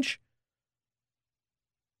strange.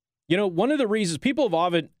 You know, one of the reasons people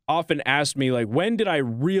have often asked me, like, when did I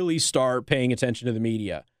really start paying attention to the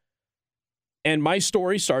media? And my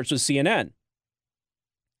story starts with CNN.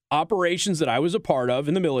 Operations that I was a part of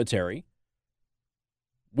in the military,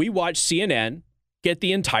 we watched CNN get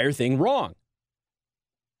the entire thing wrong.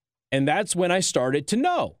 And that's when I started to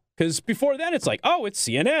know. Because before then, it's like, oh, it's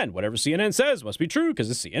CNN. Whatever CNN says must be true because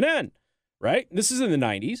it's CNN, right? This is in the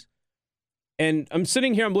 90s. And I'm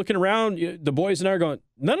sitting here, I'm looking around, the boys and I are going,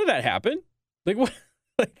 none of that happened. Like, what?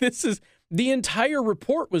 Like, this is, the entire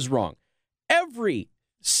report was wrong. Every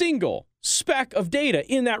single speck of data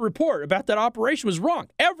in that report about that operation was wrong.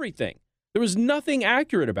 Everything. There was nothing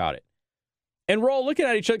accurate about it. And we're all looking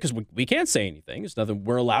at each other because we can't say anything. There's nothing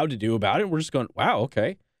we're allowed to do about it. We're just going, wow,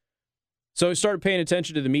 okay. So I started paying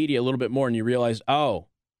attention to the media a little bit more, and you realize, oh,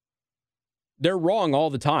 they're wrong all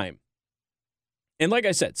the time. And like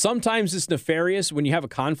I said, sometimes it's nefarious when you have a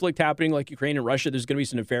conflict happening like Ukraine and Russia. There's going to be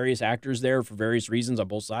some nefarious actors there for various reasons on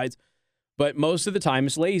both sides. But most of the time,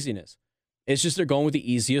 it's laziness. It's just they're going with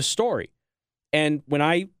the easiest story. And when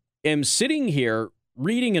I am sitting here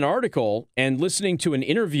reading an article and listening to an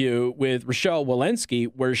interview with Rochelle Walensky,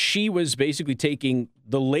 where she was basically taking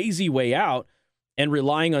the lazy way out and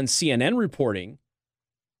relying on CNN reporting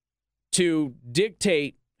to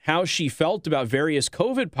dictate how she felt about various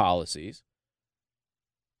COVID policies,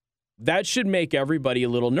 that should make everybody a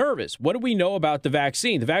little nervous. What do we know about the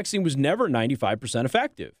vaccine? The vaccine was never 95%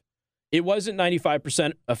 effective. It wasn't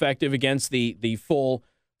 95% effective against the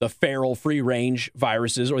feral free-range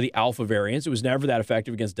viruses or the alpha variants. It was never that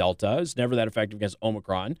effective against Delta. It was never that effective against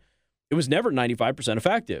Omicron. It was never 95%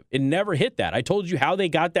 effective. It never hit that. I told you how they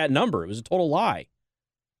got that number. It was a total lie.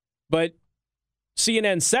 But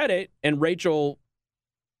CNN said it, and Rochelle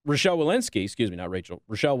Walensky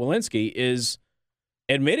is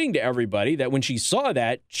admitting to everybody that when she saw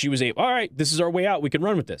that, she was all right, this is our way out. We can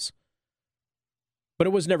run with this. But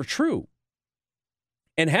it was never true.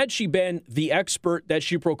 And had she been the expert that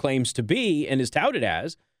she proclaims to be and is touted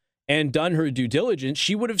as and done her due diligence,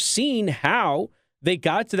 she would have seen how they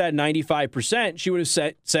got to that 95%. She would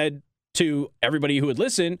have said to everybody who would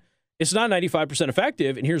listen, it's not 95%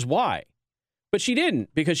 effective, and here's why. But she didn't,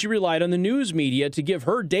 because she relied on the news media to give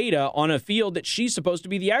her data on a field that she's supposed to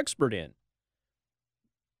be the expert in.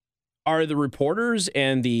 Are the reporters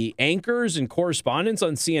and the anchors and correspondents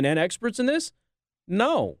on CNN experts in this?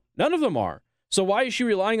 No, none of them are. So why is she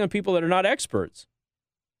relying on people that are not experts?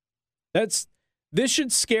 This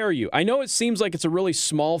should scare you. I know it seems like it's a really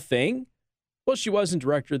small thing. Well, she wasn't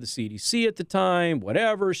director of the CDC at the time,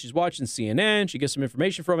 whatever. She's watching CNN. She gets some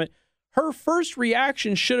information from it. Her first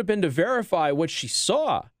reaction should have been to verify what she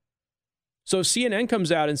saw. So if CNN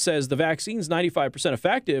comes out and says the vaccine's 95%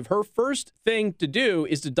 effective, her first thing to do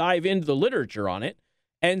is to dive into the literature on it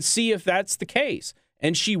and see if that's the case.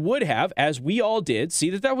 And she would have, as we all did, see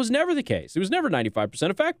that that was never the case. It was never 95%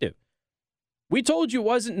 effective. We told you it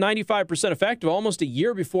wasn't 95% effective almost a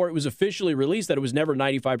year before it was officially released, that it was never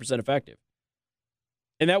 95% effective.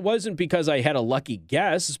 And that wasn't because I had a lucky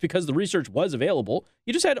guess. It's because the research was available.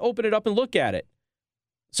 You just had to open it up and look at it.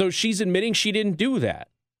 So she's admitting she didn't do that.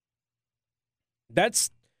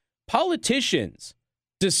 Politicians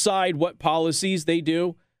decide what policies they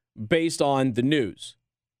do based on the news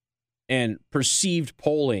and perceived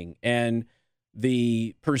polling and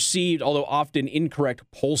the perceived, although often incorrect,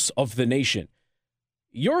 pulse of the nation.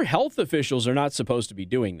 Your health officials are not supposed to be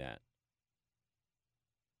doing that.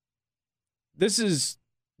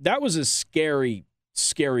 That was a scary,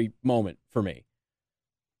 scary moment for me.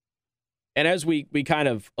 And as we kind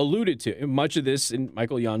of alluded to, much of this, and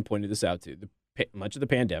Michael Yon pointed this out too, much of the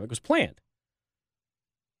pandemic was planned.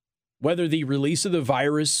 Whether the release of the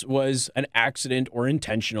virus was an accident or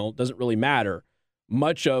intentional doesn't really matter.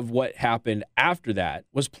 Much of what happened after that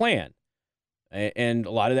was planned. And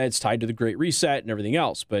a lot of that's tied to the Great Reset and everything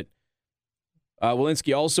else. But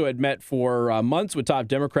Walensky also had met for months with top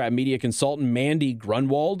Democrat media consultant Mandy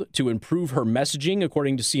Grunwald to improve her messaging,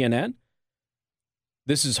 according to CNN.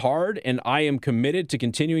 This is hard, and I am committed to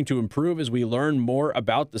continuing to improve as we learn more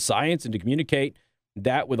about the science and to communicate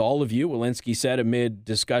that with all of you, Walensky said amid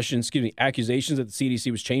accusations that the CDC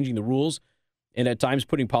was changing the rules and at times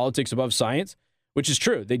putting politics above science, which is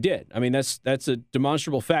true. They did. I mean, that's a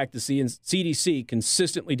demonstrable fact. The CDC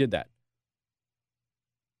consistently did that.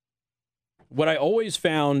 What I always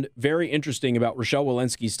found very interesting about Rochelle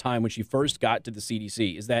Walensky's time when she first got to the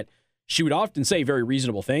CDC is that she would often say very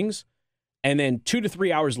reasonable things, and then 2 to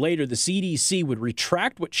 3 hours later, the CDC would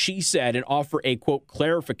retract what she said and offer a, quote,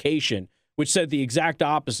 clarification, which said the exact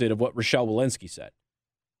opposite of what Rochelle Walensky said.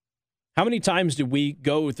 How many times did we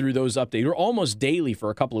go through those updates? We're almost daily for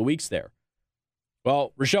a couple of weeks there.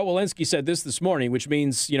 Well, Rochelle Walensky said this morning, which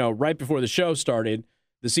means, right before the show started,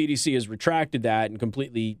 the CDC has retracted that and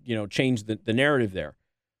completely, changed the narrative there.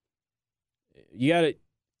 You got to,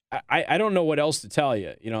 I don't know what else to tell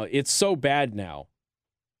you. It's so bad now.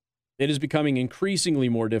 It is becoming increasingly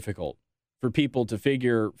more difficult for people to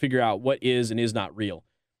figure out what is and is not real.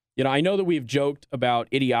 I know that we've joked about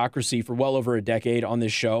Idiocracy for well over a decade on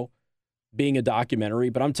this show being a documentary,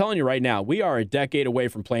 but I'm telling you right now, we are a decade away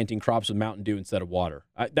from planting crops with Mountain Dew instead of water.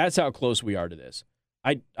 That's how close we are to this.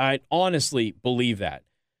 I honestly believe that.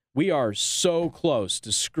 We are so close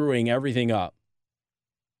to screwing everything up.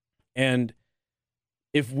 And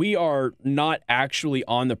if we are not actually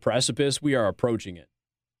on the precipice, we are approaching it.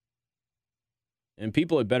 And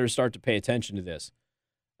people had better start to pay attention to this.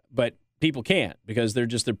 But people can't because they're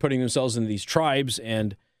putting themselves into these tribes.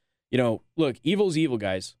 And, look, evil's evil,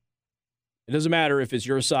 guys. It doesn't matter if it's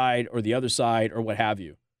your side or the other side or what have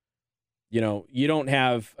you. You don't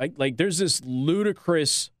have, there's this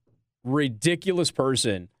ludicrous, ridiculous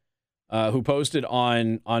person who posted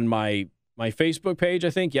on my Facebook page,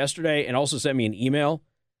 I think, yesterday, and also sent me an email.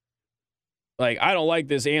 I don't like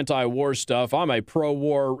this anti-war stuff. I'm a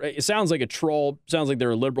pro-war. It sounds like a troll. Sounds like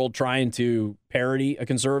they're a liberal trying to parody a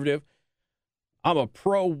conservative. I'm a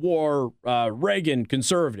pro-war Reagan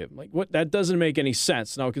conservative. What? That doesn't make any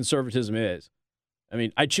sense. Not what conservatism is. I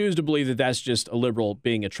mean, I choose to believe that that's just a liberal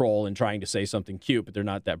being a troll and trying to say something cute, but they're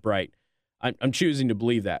not that bright. I'm choosing to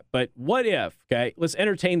believe that. But what if, okay, let's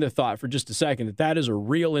entertain the thought for just a second that is a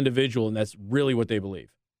real individual and that's really what they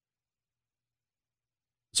believe.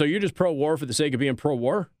 So you're just pro-war for the sake of being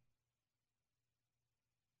pro-war?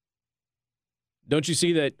 Don't you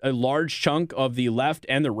see that a large chunk of the left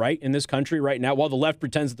and the right in this country right now, while the left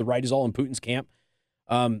pretends that the right is all in Putin's camp,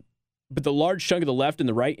 but the large chunk of the left and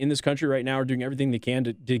the right in this country right now are doing everything they can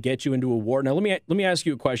to get you into a war. Now, let me ask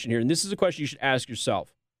you a question here, and this is a question you should ask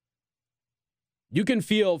yourself. You can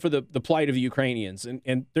feel for the plight of the Ukrainians,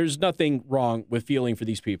 and there's nothing wrong with feeling for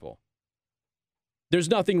these people. There's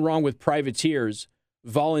nothing wrong with privateers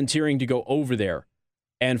volunteering to go over there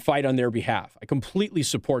and fight on their behalf. I completely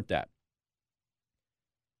support that.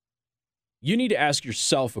 You need to ask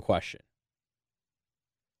yourself a question.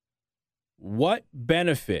 What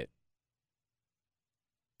benefit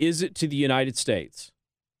is it to the United States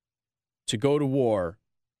to go to war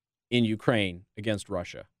in Ukraine against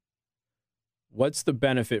Russia? What's the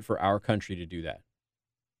benefit for our country to do that?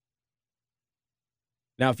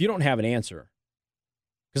 Now, if you don't have an answer,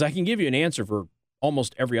 because I can give you an answer for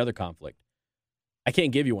almost every other conflict, I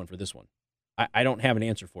can't give you one for this one. I don't have an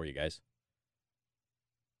answer for you guys.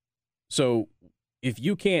 So if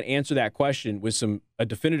you can't answer that question with a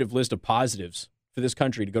definitive list of positives for this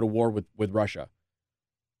country to go to war with Russia,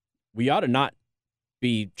 we ought to not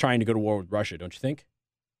be trying to go to war with Russia, don't you think?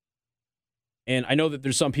 And I know that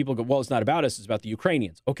there's some people who go, well, it's not about us, it's about the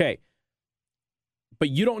Ukrainians. Okay. But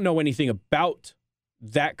you don't know anything about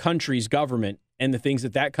that country's government and the things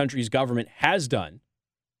that country's government has done.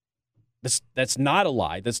 That's not a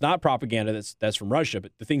lie. That's not propaganda. That's from Russia.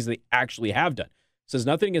 But the things they actually have done. It says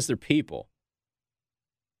nothing against their people.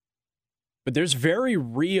 But there's very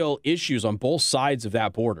real issues on both sides of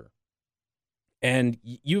that border. And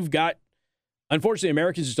unfortunately,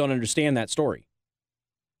 Americans just don't understand that story.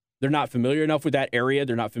 They're not familiar enough with that area.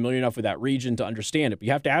 They're not familiar enough with that region to understand it. But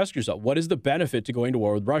you have to ask yourself, what is the benefit to going to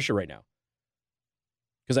war with Russia right now?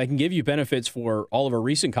 Because I can give you benefits for all of our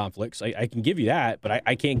recent conflicts. I can give you that, but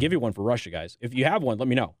I can't give you one for Russia, guys. If you have one, let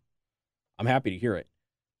me know. I'm happy to hear it.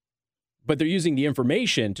 but they're using the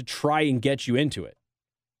information to try and get you into it.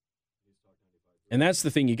 And that's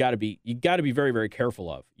the thing you got to be very, very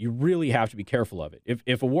careful of. You really have to be careful of it.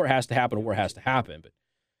 If a war has to happen, a war has to happen. But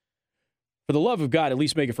for the love of God, at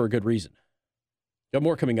least make it for a good reason. Got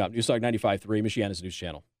more coming up. Newstalk 95.3, Michiana's news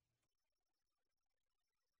channel.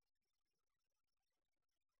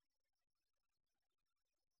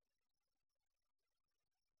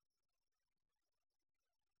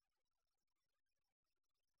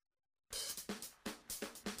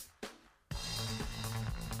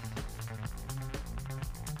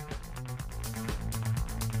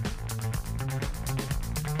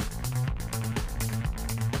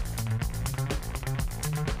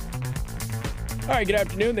 All right, good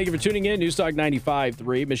afternoon. Thank you for tuning in. Newstalk 95.3,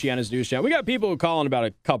 Michiana's news channel. We got people calling about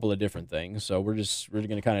a couple of different things, so we're going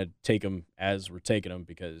to kind of take them as we're taking them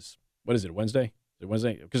because, what is it, Wednesday? Is it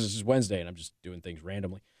Wednesday? Because it's just Wednesday, and I'm just doing things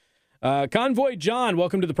randomly. Convoy John,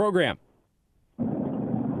 welcome to the program.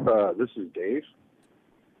 This is Dave.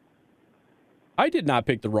 I did not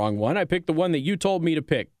pick the wrong one. I picked the one that you told me to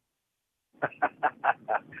pick.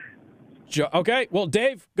 Okay, well,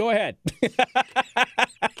 Dave, go ahead.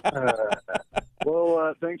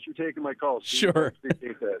 Thanks for taking my call, Steve. Sure. I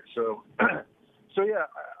appreciate that. So yeah,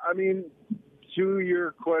 I mean, to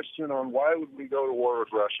your question on why would we go to war with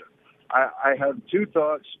Russia, I have two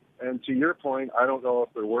thoughts, and to your point, I don't know if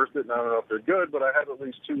they're worth it, and I don't know if they're good, but I have at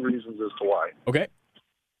least two reasons as to why. Okay.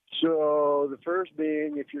 So the first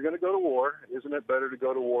being, if you're going to go to war, isn't it better to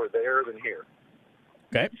go to war there than here?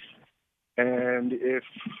 Okay. And if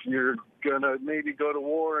you're going to maybe go to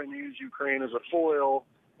war and use Ukraine as a foil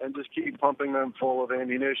and just keep pumping them full of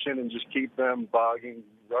ammunition and just keep them bogging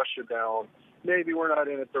Russia down, maybe we're not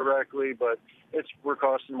in it directly, but we're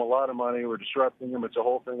costing them a lot of money. We're disrupting them. It's a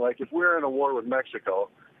whole thing. Like if we're in a war with Mexico,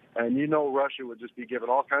 and Russia would just be giving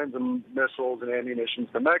all kinds of missiles and ammunition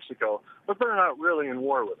to Mexico, but they're not really in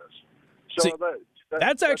war with us. So See,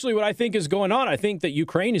 that's actually what I think is going on. I think that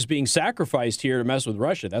Ukraine is being sacrificed here to mess with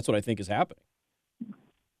Russia. That's what I think is happening.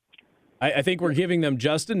 I think we're giving them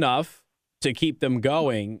just enough to keep them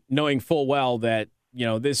going, knowing full well that,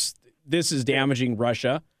 this is damaging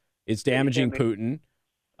Russia. It's damaging Putin.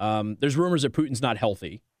 There's rumors that Putin's not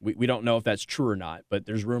healthy. We don't know if that's true or not, but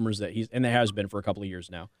there's rumors that and there has been for a couple of years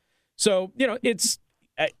now. So, that's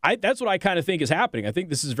what I kind of think is happening. I think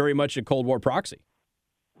this is very much a Cold War proxy.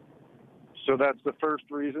 So that's the first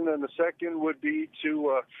reason. And the second would be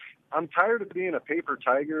I'm tired of being a paper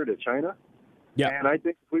tiger to China. Yeah. And I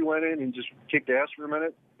think if we went in and just kicked ass for a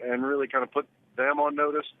minute and really kind of put them on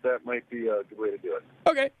notice, that might be a good way to do it.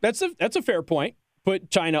 Okay. That's a fair point. Put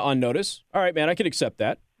China on notice. All right, man, I can accept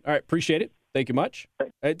that. All right, appreciate it. Thank you much.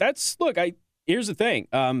 Here's the thing.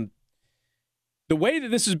 The way that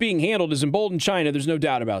this is being handled is emboldened China. There's no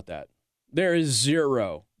doubt about that. There is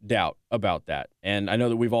zero doubt about that. And I know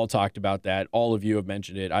that we've all talked about that. All of you have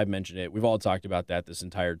mentioned it. I've mentioned it. We've all talked about that this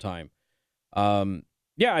entire time.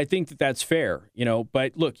 Yeah, I think that that's fair,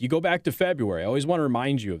 but look, you go back to February. I always want to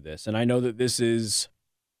remind you of this. And I know that this is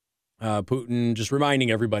Putin just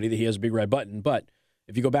reminding everybody that he has a big red button. But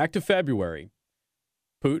if you go back to February,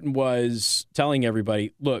 Putin was telling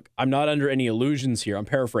everybody, look, I'm not under any illusions here. I'm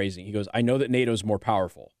paraphrasing. He goes, I know that NATO's more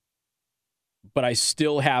powerful, but I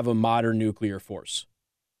still have a modern nuclear force.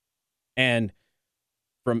 And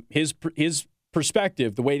from his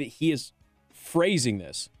perspective, the way that he is phrasing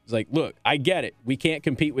this, is like, look, I get it. We can't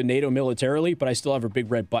compete with NATO militarily, but I still have a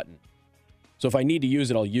big red button. So if I need to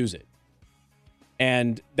use it, I'll use it.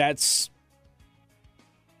 And that's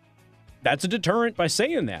a deterrent by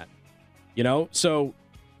saying that, So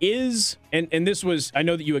and this was, I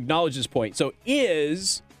know that you acknowledge this point. So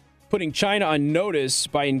is putting China on notice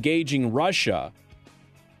by engaging Russia,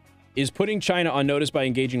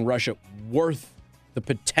 worth the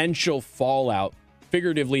potential fallout,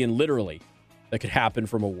 figuratively and literally, that could happen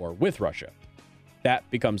from a war with Russia? That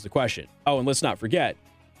becomes the question. Oh, and let's not forget,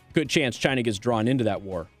 good chance China gets drawn into that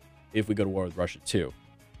war if we go to war with Russia too.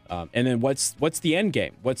 And then what's the end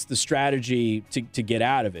game? What's the strategy to get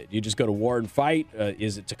out of it? You just go to war and fight?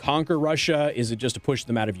 Is it to conquer Russia? Is it just to push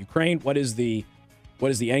them out of Ukraine? What is the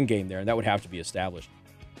end game there? And that would have to be established.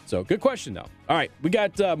 So good question, though. All right, we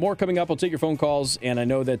got more coming up. I'll take your phone calls. And I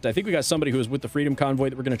know that I think we got somebody who is with the Freedom Convoy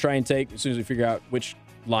that we're going to try and take as soon as we figure out which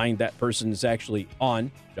line that person is actually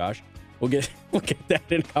on, Josh. We'll get that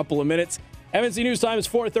in a couple of minutes. MNC News Time is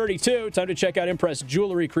 4:32. Time to check out Impress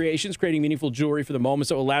Jewelry Creations, creating meaningful jewelry for the moments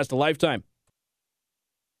that will last a lifetime.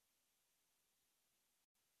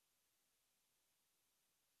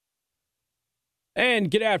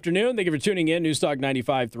 And good afternoon. Thank you for tuning in. Newstalk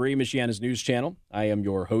 95.3, Michiana's news channel. I am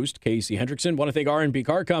your host, Casey Hendrickson. Want to thank R&B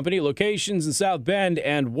Car Company, locations in South Bend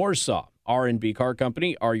and Warsaw. R&B Car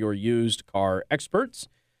Company are your used car experts.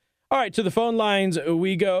 All right, to the phone lines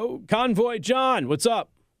we go. Convoy John, what's up?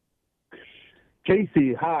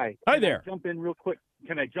 Casey, hi. Hi there. Can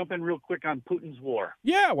I jump in real quick on Putin's war?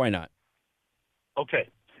 Yeah, why not? Okay.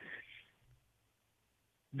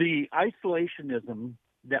 The isolationism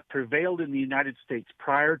that prevailed in the United States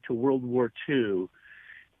prior to World War II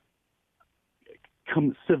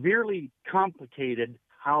severely complicated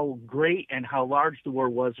how great and how large the war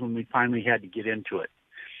was when we finally had to get into it.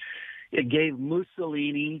 It gave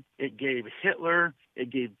Mussolini, it gave Hitler, it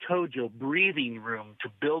gave Tojo breathing room to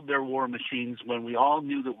build their war machines when we all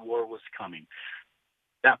knew that war was coming.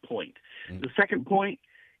 That point. The second point,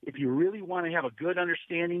 if you really want to have a good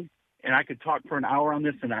understanding, and I could talk for an hour on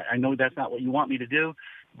this, and I know that's not what you want me to do,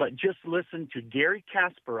 but just listen to Gary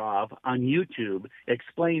Kasparov on YouTube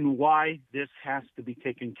explain why this has to be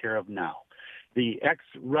taken care of now. The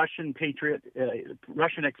ex-Russian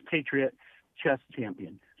expatriate chess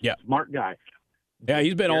champion. Yeah. Smart guy. Yeah,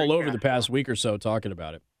 he's been Gary all over Kasparov. the past week or so talking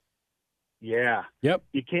about it. Yeah. Yep.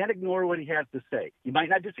 You can't ignore what he has to say. You might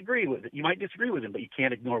not disagree with it. You might disagree with him, but you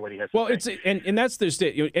can't ignore what he has to say. And that's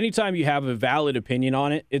the anytime you have a valid opinion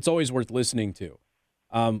on it, it's always worth listening to.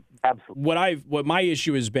 Absolutely. What my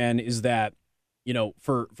issue has been is that,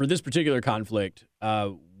 for this particular conflict,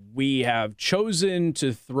 we have chosen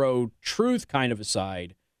to throw truth kind of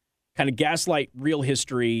aside, kind of gaslight real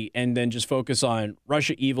history, and then just focus on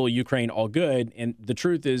Russia evil, Ukraine all good, and the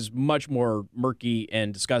truth is much more murky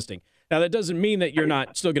and disgusting. Now, that doesn't mean that you're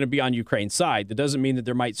not still going to be on Ukraine's side. That doesn't mean that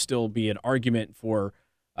there might still be an argument for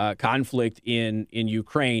conflict in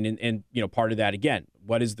Ukraine. And part of that, again,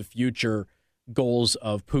 what is the future goals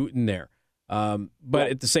of Putin there? But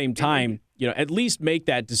at the same time, at least make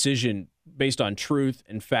that decision based on truth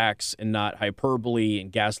and facts and not hyperbole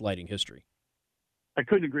and gaslighting history. I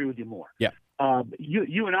couldn't agree with you more. Yeah.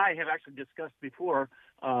 You and I have actually discussed before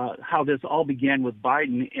how this all began with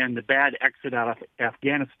Biden and the bad exit out of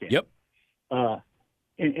Afghanistan. Yep.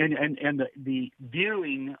 And the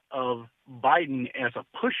viewing of Biden as a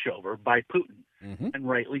pushover by Putin, and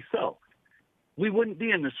rightly so. We wouldn't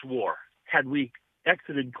be in this war had we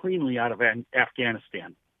exited cleanly out of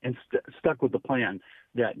Afghanistan and stuck with the plan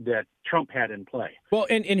that Trump had in play. Well,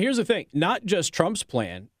 and here's the thing, not just Trump's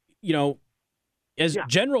plan, General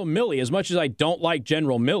Milley, as much as I don't like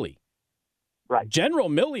General Milley, right? General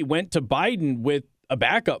Milley went to Biden with a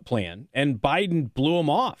backup plan, and Biden blew him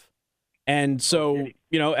off. And so,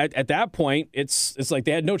 at that point, it's like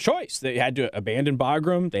they had no choice. They had to abandon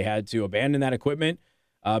Bagram. They had to abandon that equipment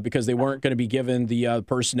because they weren't going to be given the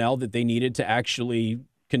personnel that they needed to actually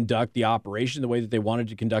conduct the operation the way that they wanted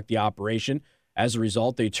to conduct the operation. As a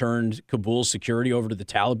result, they turned Kabul's security over to the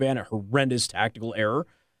Taliban, a horrendous tactical error.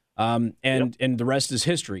 And the rest is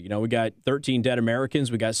history. We got 13 dead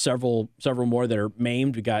Americans. We got several more that are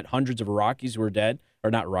maimed. We got hundreds of Iraqis who are dead,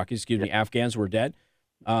 or not Iraqis, Afghans who are dead.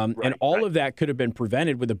 And all of that could have been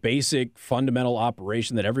prevented with a basic fundamental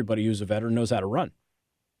operation that everybody who's a veteran knows how to run.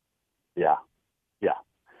 Yeah.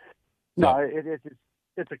 No,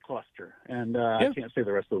 it's a cluster, and I can't say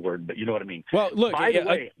the rest of the word, but you know what I mean. Well, look,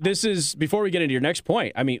 this is, before we get into your next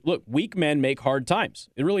point, I mean, look, weak men make hard times.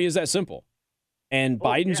 It really is that simple. And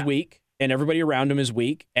Biden's weak, and everybody around him is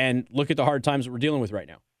weak, and look at the hard times that we're dealing with right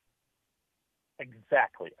now.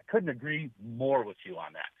 Exactly. I couldn't agree more with you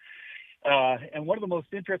on that. And one of the most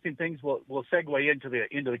interesting things we'll segue into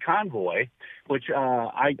the convoy, which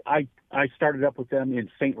I started up with them in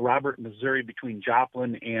St. Robert, Missouri, between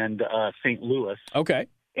Joplin and St. Louis. Okay.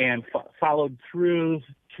 And followed through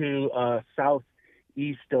to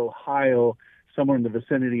southeast Ohio, somewhere in the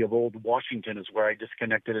vicinity of Old Washington is where I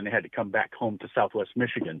disconnected and had to come back home to Southwest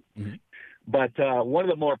Michigan. Mm-hmm. But one of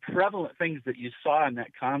the more prevalent things that you saw in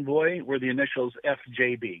that convoy were the initials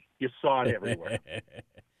FJB. You saw it everywhere.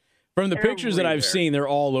 From the pictures that I've seen, they're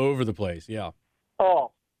all over the place. Yeah.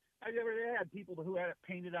 Oh, I never had people who had it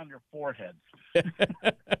painted on their foreheads.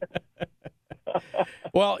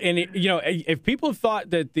 Well, and if people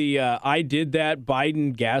thought that the I did that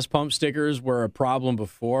Biden gas pump stickers were a problem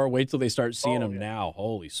before, wait till they start seeing them now.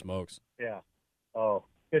 Holy smokes. Yeah. Oh,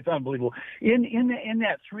 it's unbelievable. In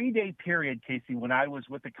that 3-day period, Casey, when I was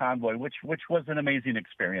with the convoy, which was an amazing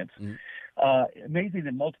experience, amazing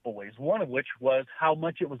in multiple ways, one of which was how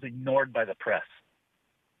much it was ignored by the press.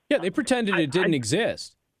 Yeah, they pretended it didn't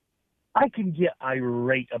exist. I can get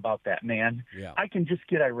irate about that, man. Yeah. I can just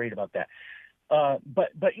get irate about that.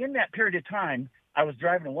 But in that period of time, I was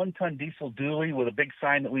driving a 1-ton diesel dually with a big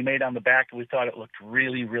sign that we made on the back, and we thought it looked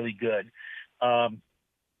really, really good.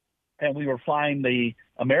 And we were flying the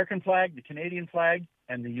American flag, the Canadian flag,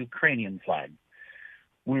 and the Ukrainian flag.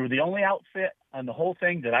 We were the only outfit on the whole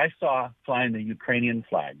thing that I saw flying the Ukrainian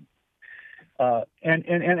flag. And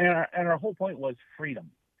our whole point was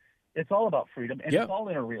freedom. It's all about freedom, and It's all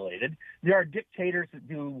interrelated. There are dictators that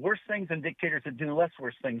do worse things and dictators that do less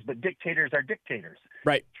worse things, but dictators are dictators.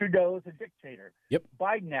 Right. Trudeau is a dictator. Yep.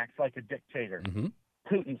 Biden acts like a dictator. Mm-hmm.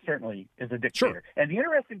 Putin certainly is a dictator. Sure. And the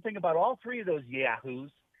interesting thing about all three of those yahoos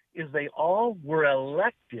is they all were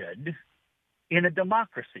elected in a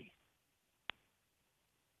democracy.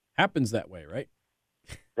 Happens that way, right?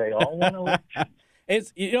 They all won elections.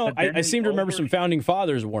 It's I seem to remember some founding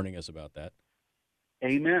fathers warning us about that.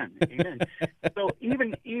 Amen. So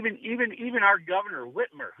even our governor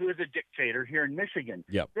Whitmer, who is a dictator here in Michigan,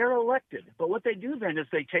 they're elected. But what they do then is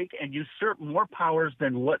they take and usurp more powers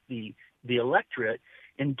than what the electorate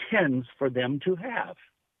intends for them to have,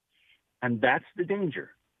 and that's the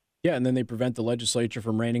danger. Yeah, and then they prevent the legislature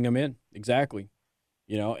from reining them in. Exactly.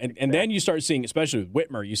 And then you start seeing, especially with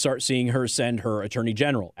Whitmer, you start seeing her send her attorney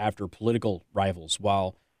general after political rivals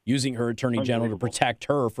while using her attorney general to protect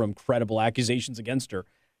her from credible accusations against her.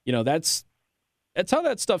 That's how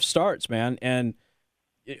that stuff starts, man. And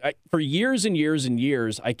for years and years and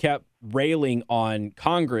years, I kept railing on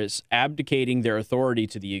Congress abdicating their authority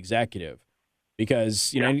to the executive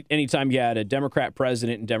because, anytime you had a Democrat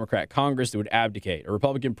president and Democrat Congress, they would abdicate. A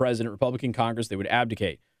Republican president, Republican Congress, they would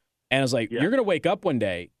abdicate. And I was like, you're going to wake up one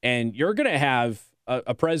day and you're going to have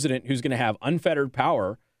a president who's going to have unfettered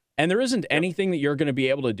power, and there isn't anything that you're going to be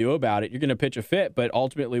able to do about it. You're going to pitch a fit, but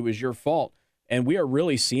ultimately it was your fault. And we are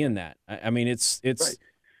really seeing that. I mean, it's right.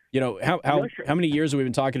 How many years have we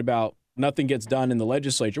been talking about nothing gets done in the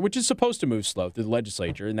legislature, which is supposed to move slow through the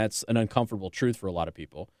legislature, and that's an uncomfortable truth for a lot of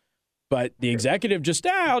people. But the executive just,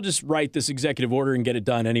 I'll just write this executive order and get it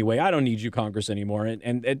done anyway. I don't need you, Congress, anymore.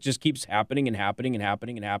 And it just keeps happening and happening and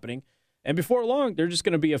happening and happening. And before long, they're just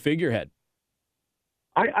going to be a figurehead.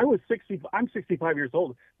 I'm 65 years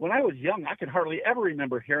old. When I was young, I could hardly ever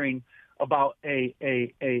remember hearing about a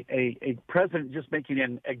president just making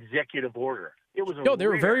an executive order. It was they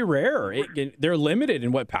were very rare. They're limited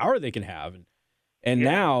in what power they can have. And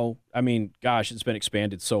now, I mean, gosh, it's been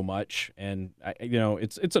expanded so much, and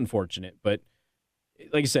it's unfortunate. But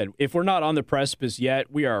like I said, if we're not on the precipice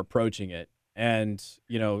yet, we are approaching it, and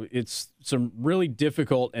it's some really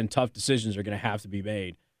difficult and tough decisions are going to have to be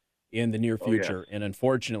made in the near future. And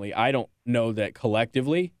unfortunately, I don't know that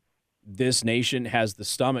collectively this nation has the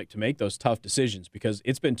stomach to make those tough decisions because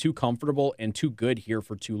it's been too comfortable and too good here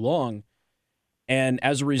for too long. And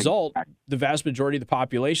as a result, the vast majority of the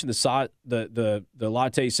population, the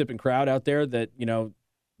latte sipping crowd out there, that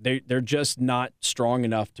they're just not strong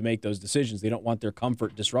enough to make those decisions. They don't want their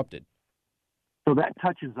comfort disrupted. So that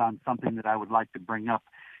touches on something that I would like to bring up,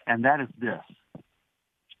 and that is this: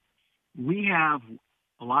 we have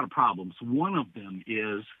a lot of problems. One of them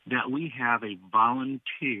is that we have a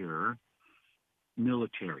volunteer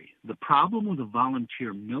military. The problem with a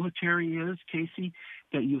volunteer military is, Casey,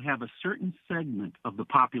 that you have a certain segment of the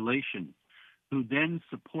population who then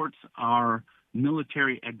supports our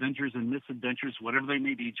military adventures and misadventures, whatever they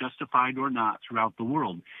may be, justified or not, throughout the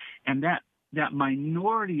world. And that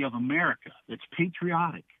minority of America that's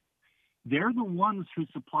patriotic, they're the ones who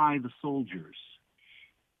supply the soldiers.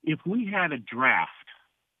 If we had a draft,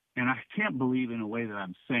 and I can't believe in a way that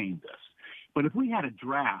I'm saying this, but if we had a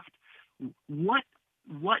draft, what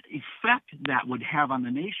effect that would have on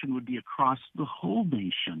the nation would be across the whole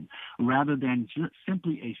nation rather than just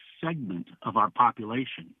simply a segment of our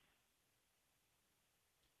population.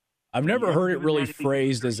 I've never heard it really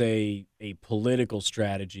phrased as a political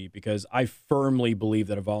strategy because I firmly believe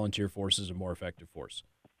that a volunteer force is a more effective force.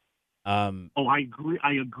 I agree.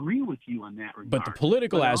 I agree with you on that regard. But the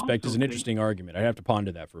political aspect is an interesting argument. I'd have to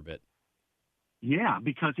ponder that for a bit. Yeah,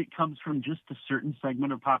 because it comes from just a certain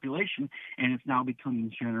segment of population, and it's now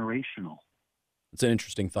becoming generational. It's an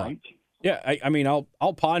interesting thought. Right? Yeah, I mean,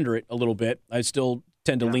 I'll ponder it a little bit. I still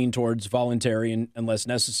tend to lean towards voluntary unless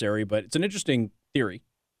necessary, but it's an interesting theory.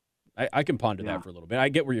 I can ponder that for a little bit. I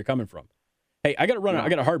get where you're coming from. Hey, I got to run. I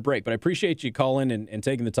got a hard break, but I appreciate you calling and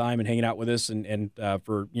taking the time and hanging out with us and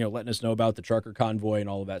for letting us know about the trucker convoy and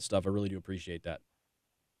all of that stuff. I really do appreciate that.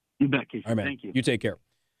 You bet, Casey. All right, man. Thank you. You take care.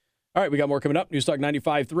 All right, we got more coming up. News Talk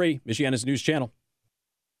 95.3, Michiana's news channel.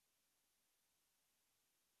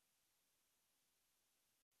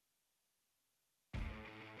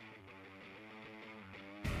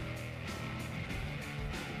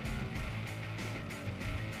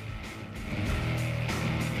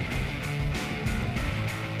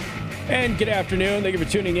 And good afternoon. Thank you for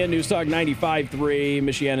tuning in. News Talk 95.3,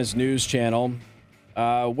 Michiana's news channel.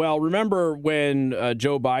 Well, remember when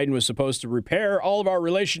Joe Biden was supposed to repair all of our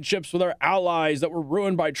relationships with our allies that were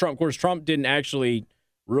ruined by Trump? Of course, Trump didn't actually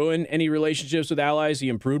ruin any relationships with allies. He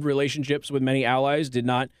improved relationships with many allies, did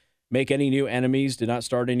not make any new enemies, did not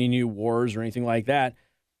start any new wars or anything like that.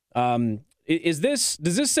 Does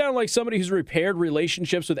this sound like somebody who's repaired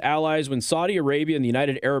relationships with allies when Saudi Arabia and the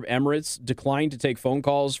United Arab Emirates declined to take phone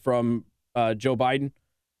calls from Joe Biden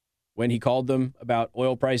when he called them about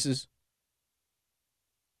oil prices?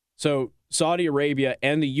 So Saudi Arabia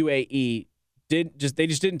and the UAE just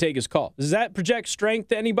didn't take his call. Does that project strength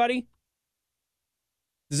to anybody?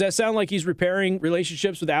 Does that sound like he's repairing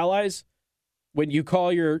relationships with allies? When you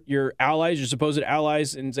call your allies, your supposed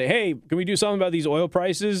allies, and say, hey, can we do something about these oil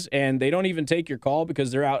prices? And they don't even take your call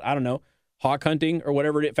because they're out, I don't know, hawk hunting or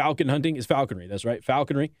whatever it is. Falcon hunting is falconry. That's right.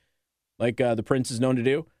 Falconry, like the prince is known to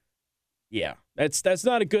do. Yeah, that's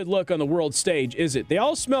not a good look on the world stage, is it? They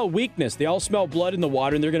all smell weakness. They all smell blood in the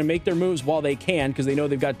water, and they're going to make their moves while they can because they know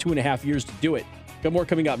they've got 2.5 years to do it. Got more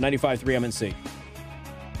coming up, 95.3 MNC.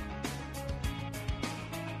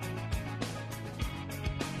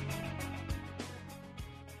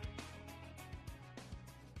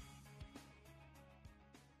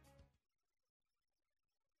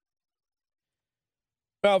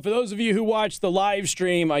 Well, for those of you who watched the live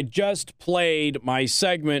stream, I just played my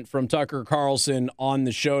segment from Tucker Carlson on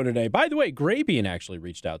the show today. By the way, Graybian actually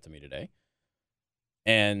reached out to me today.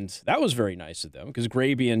 And that was very nice of them because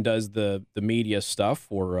Graybian does the media stuff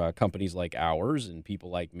for companies like ours and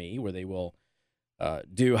people like me where they will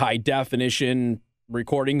do high definition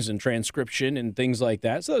recordings and transcription and things like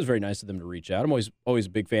that. So that was very nice of them to reach out. I'm always a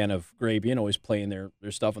big fan of Graybian, always playing their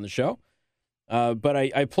stuff on the show. But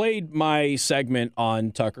I played my segment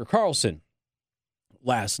on Tucker Carlson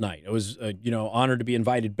last night. I was, honored to be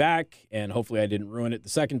invited back, and hopefully I didn't ruin it the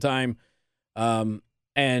second time.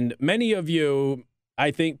 And many of you,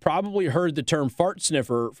 I think, probably heard the term fart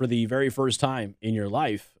sniffer for the very first time in your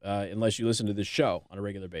life, unless you listen to this show on a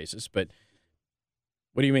regular basis. But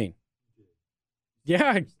what do you mean?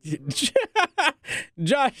 Yeah.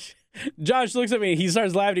 Josh looks at me. He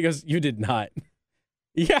starts laughing. He goes, "You did not."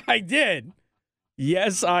 Yeah, I did.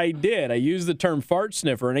 Yes, I did. I used the term fart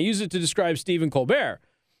sniffer, and I used it to describe Stephen Colbert.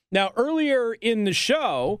 Now, earlier in the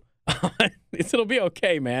show, it'll be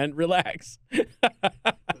okay, man. Relax.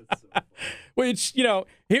 Which,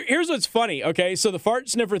 here's what's funny, okay? So the fart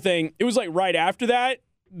sniffer thing, it was like right after that,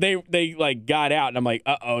 they like got out, and I'm like,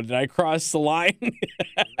 uh-oh, did I cross the line?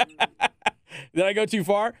 Did I go too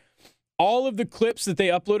far? All of the clips that they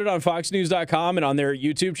uploaded on foxnews.com and on their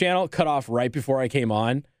YouTube channel cut off right before I came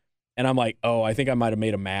on. And I'm like, oh, I think I might have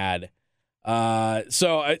made him mad.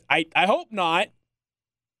 So I hope not.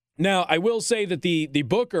 Now, I will say that the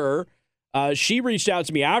booker, she reached out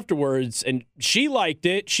to me afterwards, and she liked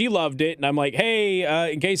it. She loved it. And I'm like,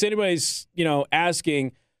 hey, in case anybody's,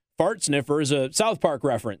 asking, fart sniffer is a South Park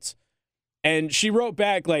reference. And she wrote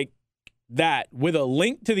back like that with a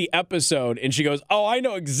link to the episode. And she goes, oh, I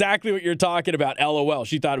know exactly what you're talking about. LOL.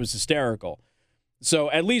 She thought it was hysterical.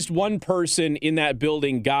 So at least one person in that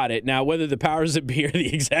building got it. Now, whether the powers that be or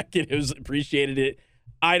the executives appreciated it,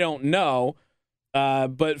 I don't know.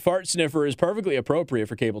 But fart sniffer is perfectly appropriate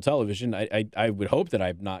for cable television. I would hope that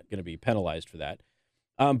I'm not going to be penalized for that.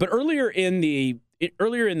 But earlier in the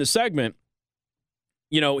segment,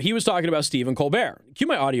 he was talking about Stephen Colbert. Cue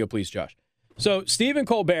my audio, please, Josh. So Stephen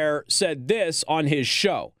Colbert said this on his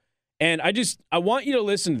show. And I want you to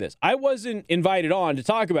listen to this. I wasn't invited on to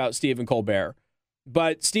talk about Stephen Colbert.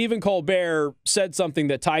 But Stephen Colbert said something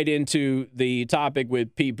that tied into the topic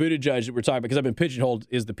with Pete Buttigieg that we're talking about, because I've been pigeonholed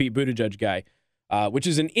as the Pete Buttigieg guy, which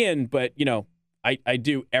is an in, but, I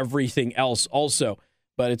do everything else also.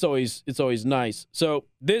 But it's always nice. So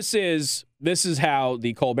this is how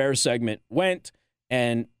the Colbert segment went.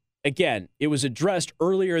 And again, it was addressed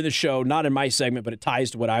earlier in the show, not in my segment, but it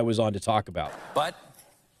ties to what I was on to talk about. But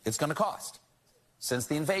it's going to cost. Since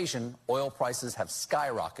the invasion, oil prices have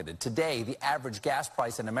skyrocketed. Today, the average gas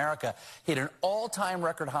price in America hit an all-time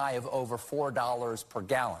record high of over $4 per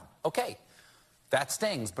gallon. Okay, that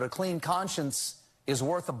stings, but a clean conscience is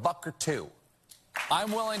worth $1 or $2.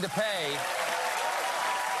 I'm willing to pay.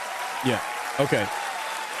 Yeah, okay.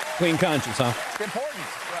 Clean conscience, huh? It's important.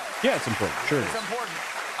 Right. Yeah, it's important. Sure. It's important.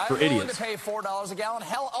 I'm willing to pay $4 a gallon.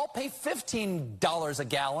 Hell, I'll pay $15 a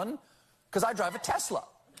gallon because I drive a Tesla.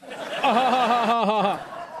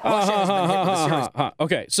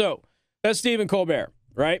 Okay, so that's Stephen Colbert,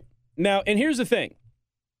 right? Now, and here's the thing.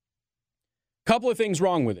 Couple of things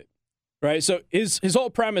wrong with it, right? So his whole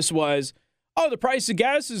premise was, the price of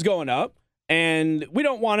gas is going up, and we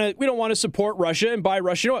don't want to support Russia and buy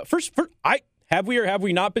Russian oil. First, Have we or have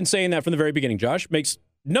we not been saying that from the very beginning, Josh? Makes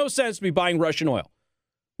no sense to be buying Russian oil.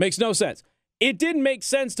 Makes no sense. It didn't make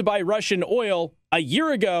sense to buy Russian oil a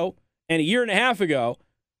year ago and a year and a half ago,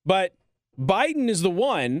 but Biden is the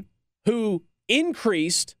one who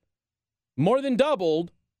increased, more than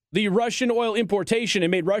doubled, the Russian oil importation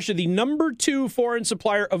and made Russia the number 2 foreign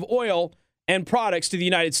supplier of oil and products to the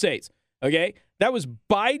United States. Okay? That was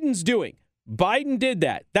Biden's doing. Biden did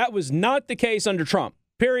that. That was not the case under Trump.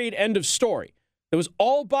 Period. End of story. It was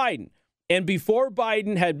all Biden. And before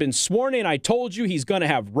Biden had been sworn in, I told you he's going to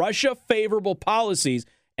have Russia-favorable policies.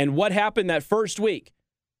 And what happened that first week?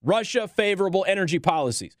 Russia-favorable energy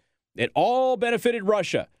policies. It all benefited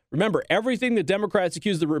Russia. Remember, everything the Democrats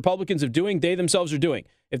accuse the Republicans of doing, they themselves are doing.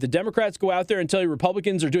 If the Democrats go out there and tell you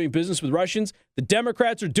Republicans are doing business with Russians, the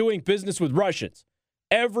Democrats are doing business with Russians.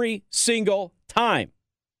 Every single time.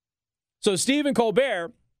 So Stephen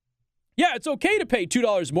Colbert, yeah, it's okay to pay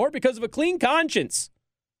 $2 more because of a clean conscience.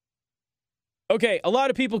 Okay, a lot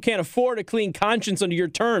of people can't afford a clean conscience under your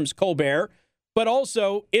terms, Colbert, but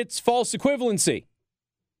also it's false equivalency.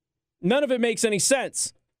 None of it makes any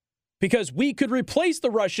sense because we could replace the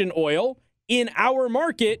Russian oil in our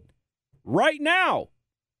market right now,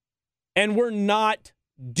 and we're not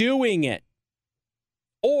doing it.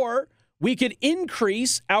 Or we could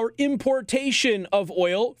increase our importation of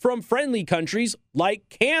oil from friendly countries like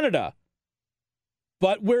Canada,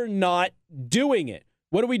 but we're not doing it.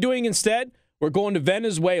 What are we doing instead? We're going to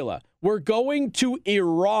Venezuela. We're going to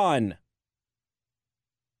Iran.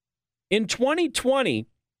 In 2020,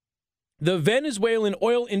 the Venezuelan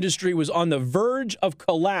oil industry was on the verge of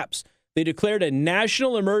collapse. They declared a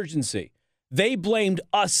national emergency. They blamed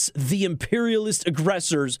us, the imperialist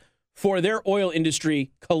aggressors, for their oil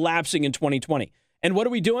industry collapsing in 2020. And what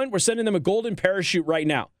are we doing? We're sending them a golden parachute right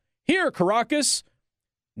now. Here, Caracas,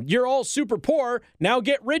 you're all super poor. Now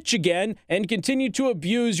get rich again and continue to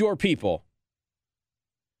abuse your people.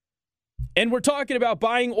 And we're talking about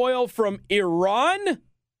buying oil from Iran?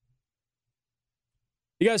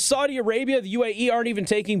 You got Saudi Arabia, the UAE aren't even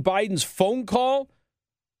taking Biden's phone call.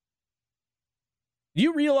 Do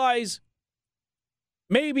you realize,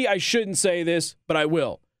 maybe I shouldn't say this, but I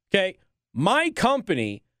will, okay? My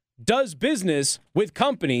company does business with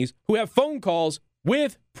companies who have phone calls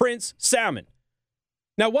with Prince Salman.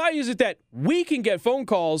 Now, why is it that we can get phone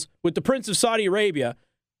calls with the Prince of Saudi Arabia,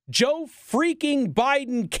 Joe freaking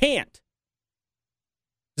Biden can't?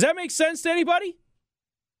 Does that make sense to anybody?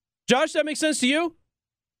 Josh, does that make sense to you?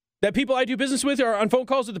 That people I do business with are on phone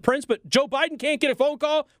calls with the Prince, but Joe Biden can't get a phone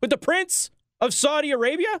call with the Prince of Saudi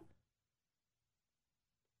Arabia?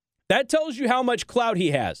 That tells you how much clout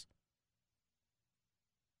he has.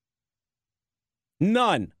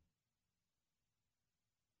 None.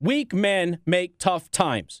 Weak men make tough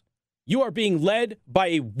times. You are being led by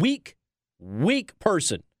a weak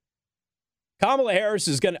person. Kamala Harris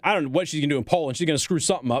is going to, I don't know what she's going to do in Poland. She's going to screw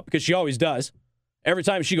something up because she always does. Every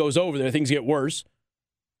time she goes over there, things get worse.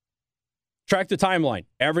 Track the timeline.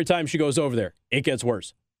 Every time she goes over there, it gets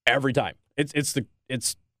worse. Every time.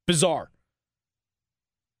 It's bizarre.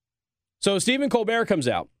 So Stephen Colbert comes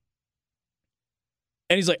out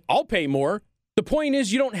and he's like, I'll pay more. The point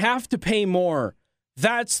is you don't have to pay more.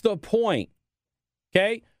 That's the point.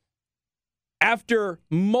 Okay? After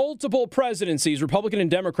multiple presidencies, Republican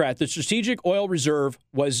and Democrat, the strategic oil reserve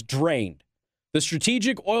was drained. The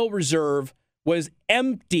strategic oil reserve was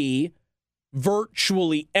empty,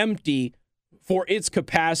 virtually empty for its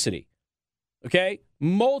capacity. Okay?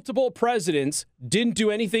 Multiple presidents didn't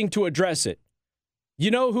do anything to address it.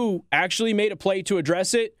 You know who actually made a play to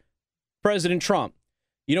address it? President Trump.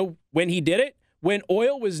 You know when he did it? When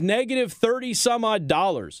oil was negative 30 some odd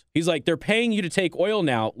dollars. He's like, they're paying you to take oil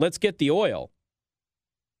now. Let's get the oil.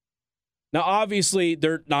 Now, obviously,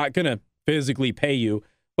 they're not going to physically pay you,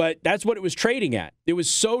 but that's what it was trading at. It was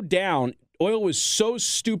so down. Oil was so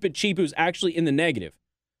stupid cheap, it was actually in the negative.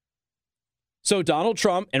 So Donald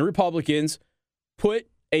Trump and Republicans put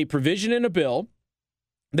a provision in a bill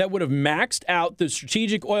that would have maxed out the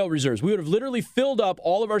strategic oil reserves. We would have literally filled up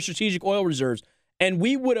all of our strategic oil reserves, and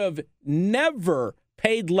we would have never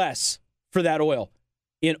paid less for that oil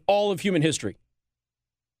in all of human history.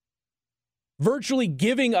 Virtually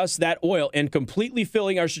giving us that oil and completely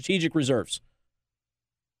filling our strategic reserves.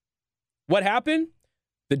 What happened?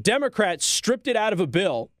 The Democrats stripped it out of a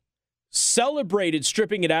bill, celebrated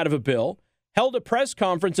stripping it out of a bill, held a press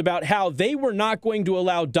conference about how they were not going to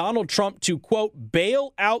allow Donald Trump to, quote,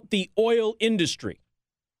 bail out the oil industry.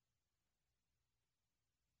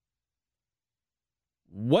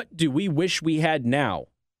 What do we wish we had now?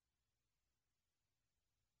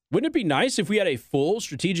 Wouldn't it be nice if we had a full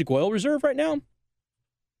strategic oil reserve right now?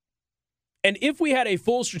 And if we had a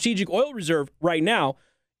full strategic oil reserve right now,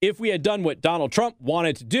 if we had done what Donald Trump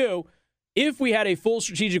wanted to do, if we had a full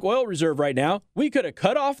strategic oil reserve right now, we could have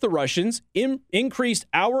cut off the Russians, increased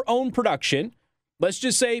our own production. Let's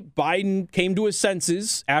just say Biden came to his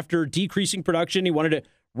senses after decreasing production. He wanted to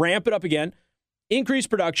ramp it up again, increase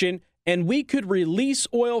production, and we could release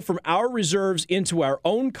oil from our reserves into our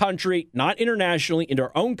own country, not internationally, into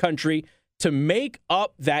our own country, to make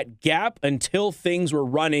up that gap until things were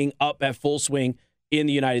running up at full swing in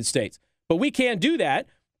the United States. But we can't do that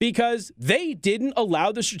because they didn't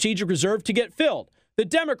allow the strategic reserve to get filled. The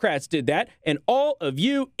Democrats did that, and all of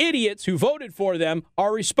you idiots who voted for them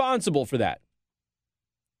are responsible for that.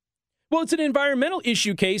 Well, it's an environmental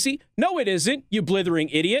issue, Casey. No, it isn't, you blithering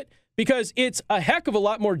idiot, because it's a heck of a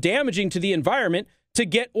lot more damaging to the environment to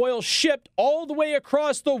get oil shipped all the way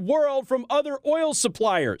across the world from other oil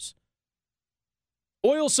suppliers.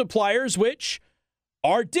 Oil suppliers which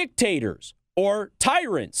are dictators or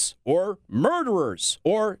tyrants or murderers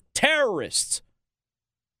or terrorists.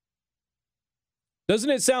 Doesn't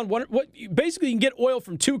it sound what basically you can get oil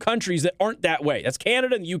from two countries that aren't that way. That's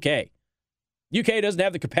Canada and the UK. UK doesn't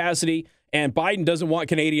have the capacity, and Biden doesn't want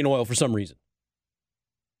Canadian oil for some reason.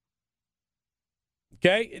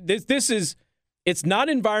 Okay? It's not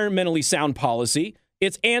environmentally sound policy.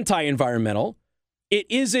 It's anti-environmental. It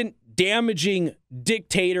isn't damaging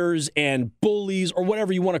dictators and bullies or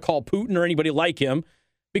whatever you want to call Putin or anybody like him,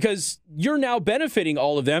 because you're now benefiting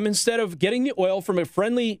all of them instead of getting the oil from a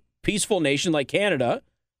friendly, peaceful nation like Canada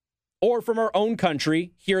or from our own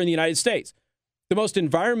country here in the United States. The most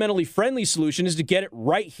environmentally friendly solution is to get it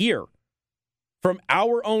right here from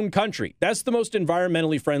our own country. That's the most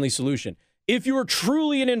environmentally friendly solution. If you are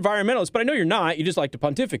truly an environmentalist, but I know you're not, you just like to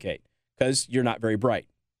pontificate because you're not very bright.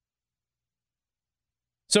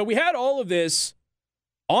 So we had all of this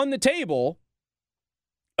on the table,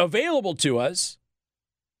 available to us,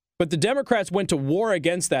 but the Democrats went to war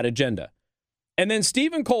against that agenda. And then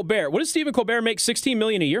Stephen Colbert, what does Stephen Colbert make, $16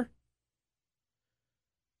 million a year?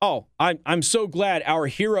 Oh, I'm so glad our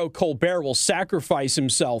hero Colbert will sacrifice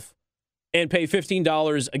himself and pay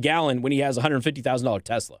 $15 a gallon when he has a $150,000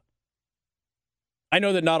 Tesla. I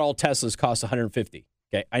know that not all Teslas cost $150,000.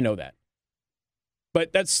 Okay, I know that.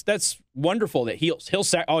 But that's wonderful that he'll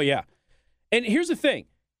oh yeah. And here's the thing.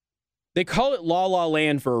 They call it La La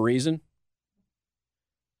Land for a reason.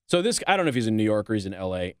 So this, I don't know if he's in New York or he's in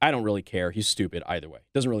LA. I don't really care. He's stupid either way.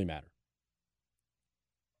 Doesn't really matter.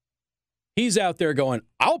 He's out there going,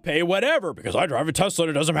 I'll pay whatever because I drive a Tesla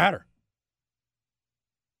and it doesn't matter.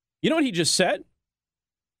 You know what he just said?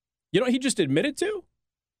 You know what he just admitted to?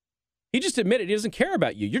 He just admitted he doesn't care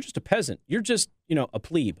about you. You're just a peasant. You're just, a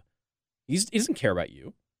plebe. He doesn't care about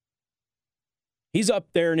you. He's up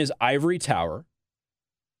there in his ivory tower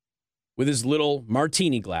with his little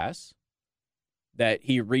martini glass that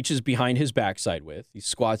he reaches behind his backside with. He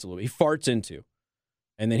squats a little bit. He farts into.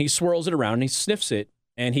 And then he swirls it around and he sniffs it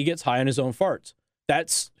and he gets high on his own farts.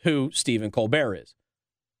 That's who Stephen Colbert is.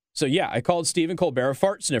 So yeah, I called Stephen Colbert a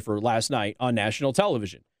fart sniffer last night on national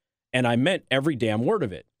television. And I meant every damn word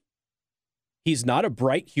of it. He's not a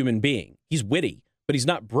bright human being. He's witty, but he's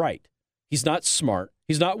not bright. He's not smart.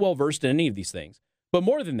 He's not well-versed in any of these things. But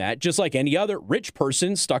more than that, just like any other rich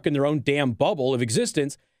person stuck in their own damn bubble of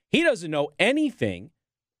existence, he doesn't know anything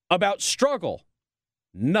about struggle.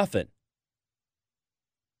 Nothing.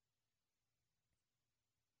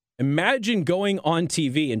 Imagine going on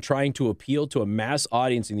TV and trying to appeal to a mass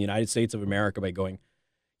audience in the United States of America by going,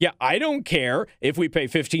 yeah, I don't care if we pay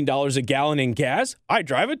 $15 a gallon in gas. I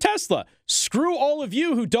drive a Tesla. Screw all of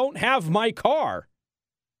you who don't have my car.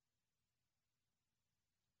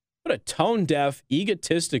 What a tone-deaf,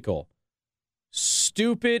 egotistical,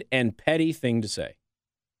 stupid, and petty thing to say.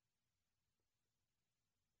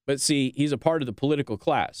 But see, he's a part of the political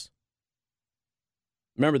class.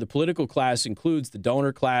 Remember, the political class includes the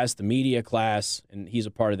donor class, the media class, and he's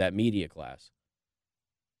a part of that media class.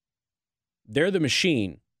 They're the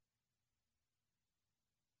machine.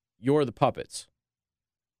 You're the puppets.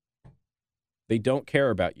 They don't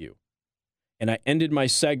care about you. And I ended my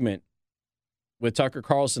segment with Tucker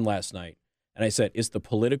Carlson last night, and I said, it's the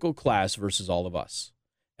political class versus all of us.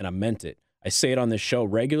 And I meant it. I say it on this show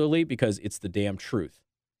regularly because it's the damn truth.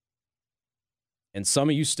 And some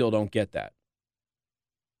of you still don't get that.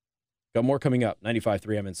 Got more coming up, 95.3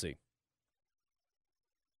 MNC.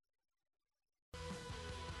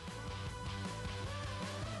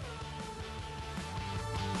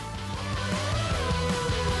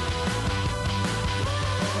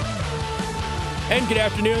 And good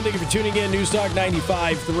afternoon. Thank you for tuning in. News Talk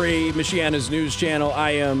 95.3, Michiana's news channel. I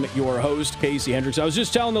am your host, Casey Hendricks. I was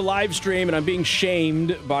just telling the live stream, and I'm being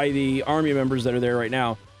shamed by the Army members that are there right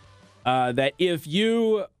now, that if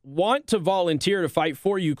you want to volunteer to fight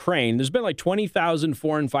for Ukraine, there's been like 20,000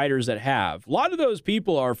 foreign fighters that have. A lot of those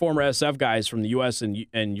people are former SF guys from the U.S.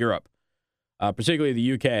 and Europe, particularly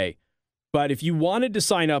the UK. But if you wanted to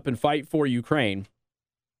sign up and fight for Ukraine,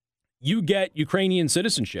 you get Ukrainian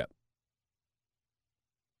citizenship.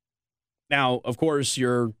 Now, of course,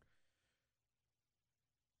 you're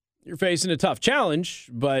facing a tough challenge,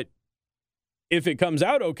 but if it comes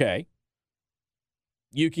out okay,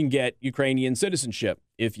 you can get Ukrainian citizenship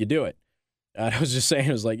if you do it. I was just saying,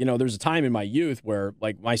 I was like, there's a time in my youth where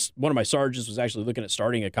like one of my sergeants was actually looking at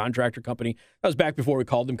starting a contractor company. That was back before we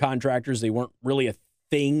called them contractors. They weren't really a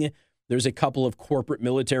thing. There's a couple of corporate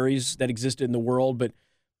militaries that existed in the world, but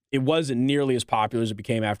it wasn't nearly as popular as it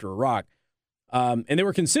became after Iraq. And they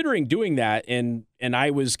were considering doing that, and I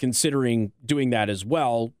was considering doing that as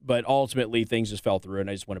well, but ultimately things just fell through, and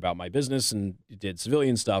I just went about my business and did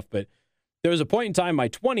civilian stuff. But there was a point in time in my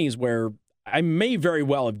 20s where I may very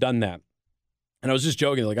well have done that. And I was just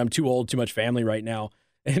joking, like, I'm too old, too much family right now.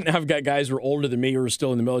 And I've got guys who are older than me who are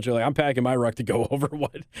still in the military. Like, I'm packing my ruck to go over.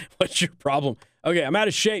 What's your problem? Okay, I'm out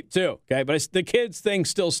of shape too, okay? But the kids thing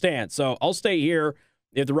still stands. So I'll stay here.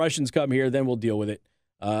 If the Russians come here, then we'll deal with it.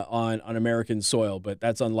 On American soil, but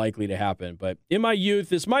that's unlikely to happen. But in my youth,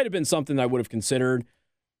 this might have been something I would have considered.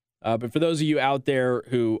 But for those of you out there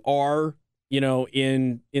who are,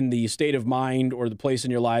 in the state of mind or the place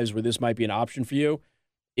in your lives where this might be an option for you,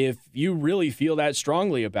 if you really feel that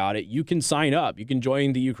strongly about it, you can sign up. You can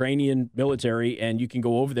join the Ukrainian military, and you can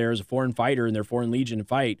go over there as a foreign fighter in their Foreign Legion and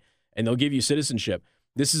fight, and they'll give you citizenship.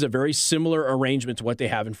 This is a very similar arrangement to what they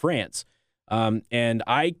have in France. And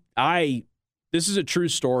this is a true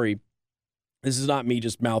story. This is not me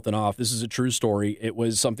just mouthing off. This is a true story. It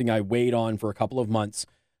was something I weighed on for a couple of months.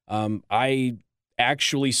 I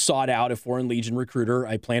actually sought out a Foreign Legion recruiter.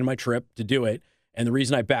 I planned my trip to do it. And the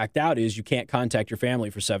reason I backed out is you can't contact your family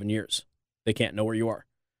for 7 years. They can't know where you are.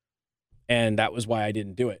 And that was why I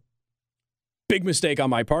didn't do it. Big mistake on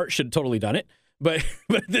my part. Should have totally done it. But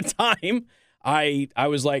at the time, I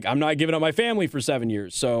was like, I'm not giving up my family for 7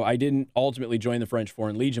 years. So I didn't ultimately join the French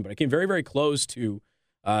Foreign Legion, but I came very, very close to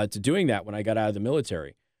doing that when I got out of the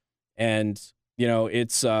military. And,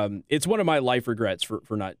 it's one of my life regrets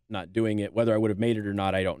for not doing it. Whether I would have made it or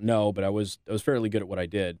not, I don't know, but I was fairly good at what I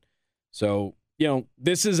did. So,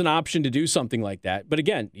 this is an option to do something like that. But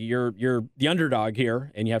again, you're the underdog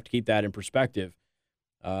here, and you have to keep that in perspective.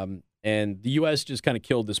 And the U.S. just kind of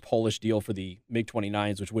killed this Polish deal for the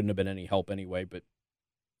MiG-29s, which wouldn't have been any help anyway. But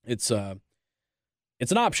it's an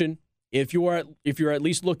option if you're at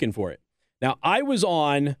least looking for it. Now, I was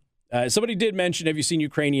on. Somebody did mention, have you seen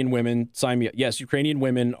Ukrainian women? Sign me up. Yes, Ukrainian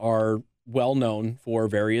women are well known for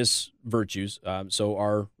various virtues. So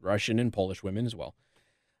are Russian and Polish women as well.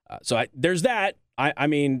 There's that. I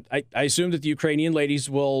assume that the Ukrainian ladies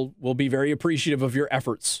will be very appreciative of your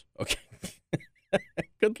efforts. Okay.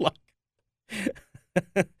 Good luck.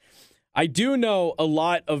 I do know a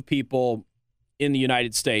lot of people in the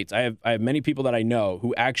United States. I have many people that I know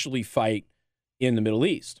who actually fight in the Middle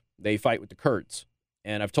East. They fight with the Kurds.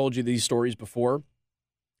 And I've told you these stories before.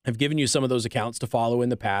 I've given you some of those accounts to follow in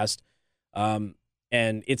the past. And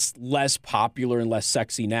it's less popular and less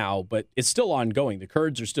sexy now, but it's still ongoing. The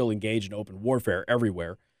Kurds are still engaged in open warfare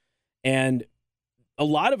everywhere. And a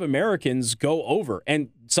lot of Americans go over, and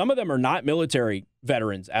some of them are not military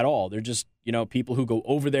veterans at all. They're just, people who go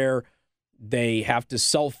over there. They have to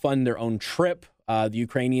self-fund their own trip. The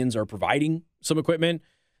Ukrainians are providing some equipment.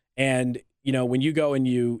 And, when you go and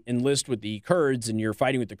you enlist with the Kurds and you're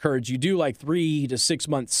fighting with the Kurds, you do like 3 to 6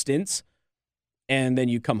 month stints, and then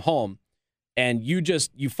you come home. And you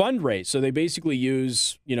fundraise. So they basically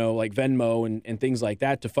use, like Venmo and things like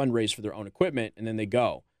that to fundraise for their own equipment, and then they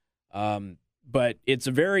go. But it's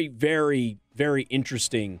a very, very, very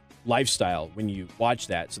interesting lifestyle when you watch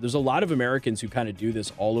that. So there's a lot of Americans who kind of do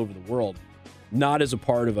this all over the world, not as a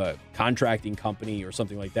part of a contracting company or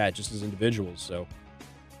something like that, just as individuals. So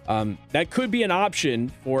that could be an option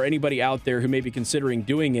for anybody out there who may be considering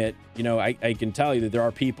doing it. I can tell you that there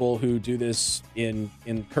are people who do this in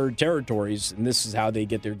Kurd territories, and this is how they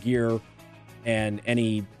get their gear and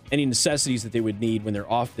any necessities that they would need when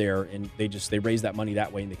they're off there, and they raise that money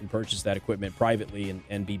that way, and they can purchase that equipment privately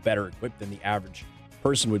and be better equipped than the average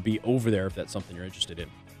person would be over there if that's something you're interested in.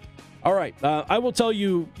 All right, I will tell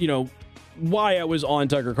you, why I was on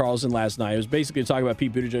Tucker Carlson last night. It was basically talking about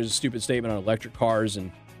Pete Buttigieg's stupid statement on electric cars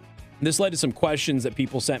and This led to some questions that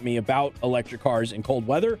people sent me about electric cars in cold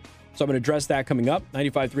weather. So I'm going to address that coming up.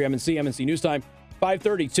 95.3 MNC News Time,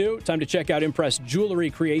 5:32. Time to check out Impress Jewelry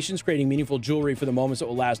Creations, creating meaningful jewelry for the moments that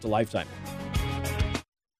will last a lifetime.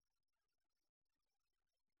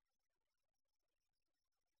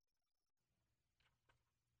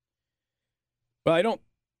 Well, I don't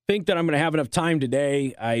think that I'm going to have enough time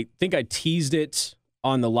today. I think I teased it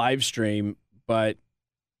on the live stream, but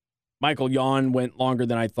Michael Yawn went longer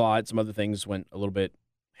than I thought. Some other things went a little bit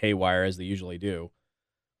haywire, as they usually do.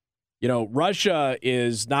 You know, Russia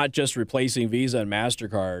is not just replacing Visa and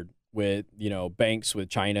MasterCard with, banks with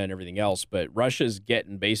China and everything else, but Russia's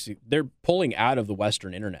getting they're pulling out of the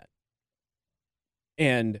Western internet.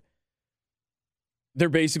 And they're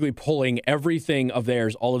basically pulling everything of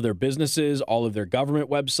theirs, all of their businesses, all of their government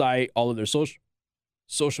website, all of their social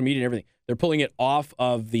media and everything. They're pulling it off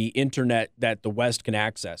of the internet that the West can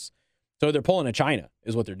access. So they're pulling to China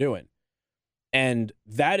is what they're doing. And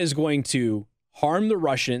that is going to harm the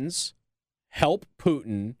Russians, help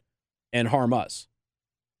Putin, and harm us.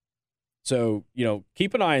 So,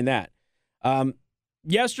 keep an eye on that.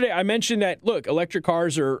 Yesterday, I mentioned that, look, electric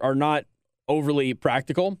cars are not overly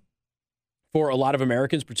practical for a lot of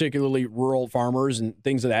Americans, particularly rural farmers and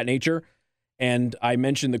things of that nature. And I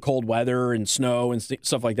mentioned the cold weather and snow and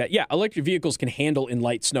stuff like that. Yeah, electric vehicles can handle in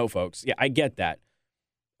light snow, folks. Yeah, I get that.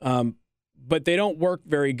 But they don't work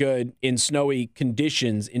very good in snowy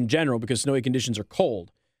conditions in general because snowy conditions are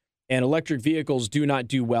cold. And electric vehicles do not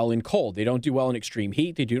do well in cold. They don't do well in extreme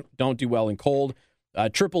heat. They don't do well in cold.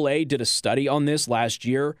 AAA did a study on this last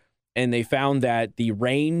year, and they found that the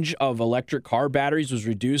range of electric car batteries was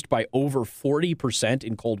reduced by over 40%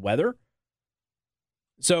 in cold weather.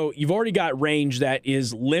 So you've already got range that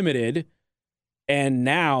is limited, and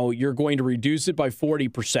now you're going to reduce it by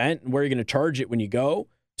 40%. And where are you going to charge it when you go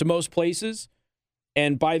to most places?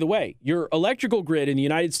 And by the way, your electrical grid in the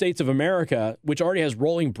United States of America, which already has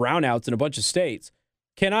rolling brownouts in a bunch of states,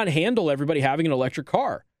 cannot handle everybody having an electric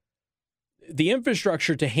car. The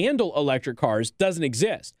infrastructure to handle electric cars doesn't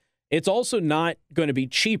exist. It's also not going to be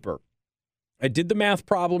cheaper. I did the math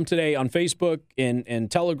problem today on Facebook and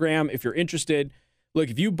Telegram. If you're interested, look,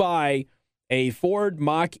 if you buy a Ford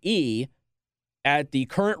Mach-E at the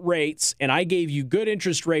current rates, and I gave you good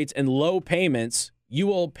interest rates and low payments, you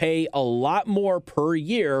will pay a lot more per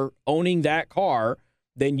year owning that car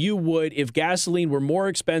than you would if gasoline were more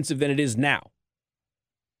expensive than it is now.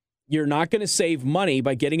 You're not going to save money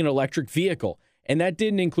by getting an electric vehicle. And that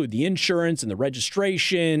didn't include the insurance and the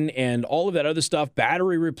registration and all of that other stuff,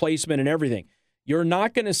 battery replacement and everything. You're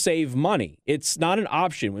not going to save money. It's not an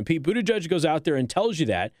option. When Pete Buttigieg goes out there and tells you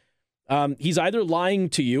that, he's either lying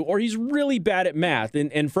to you or he's really bad at math.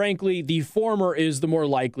 And frankly, the former is the more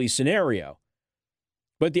likely scenario.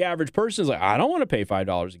 But the average person is like, I don't want to pay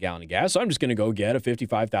 $5 a gallon of gas, so I'm just going to go get a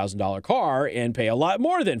 $55,000 car and pay a lot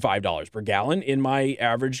more than $5 per gallon in my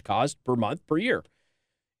average cost per month per year.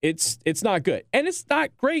 It's not good. And it's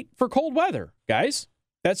not great for cold weather, guys.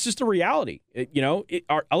 That's just a reality.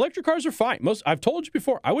 Our electric cars are fine. I've told you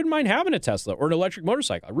before, I wouldn't mind having a Tesla or an electric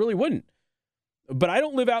motorcycle. I really wouldn't. But I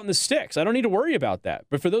don't live out in the sticks. I don't need to worry about that.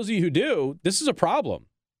 But for those of you who do, this is a problem.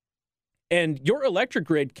 And your electric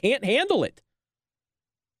grid can't handle it.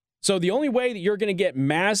 So the only way that you're going to get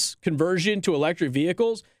mass conversion to electric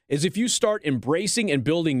vehicles is if you start embracing and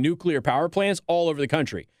building nuclear power plants all over the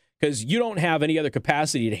country, because you don't have any other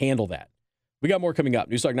capacity to handle that. We got more coming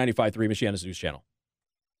up. Newstalk 95.3, Michiana's News Channel.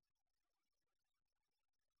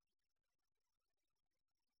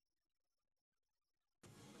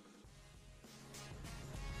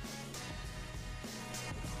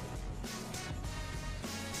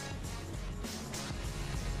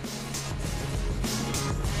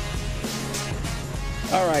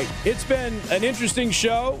 All right. It's been an interesting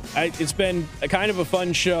show. It's been a kind of a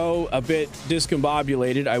fun show, a bit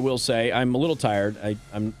discombobulated, I will say. I'm a little tired.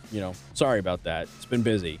 I'm sorry about that. It's been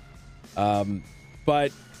busy.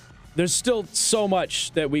 But there's still so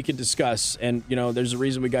much that we could discuss. And, there's a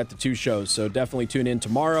reason we got the two shows. So definitely tune in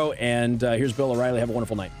tomorrow. And here's Bill O'Reilly. Have a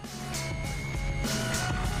wonderful night.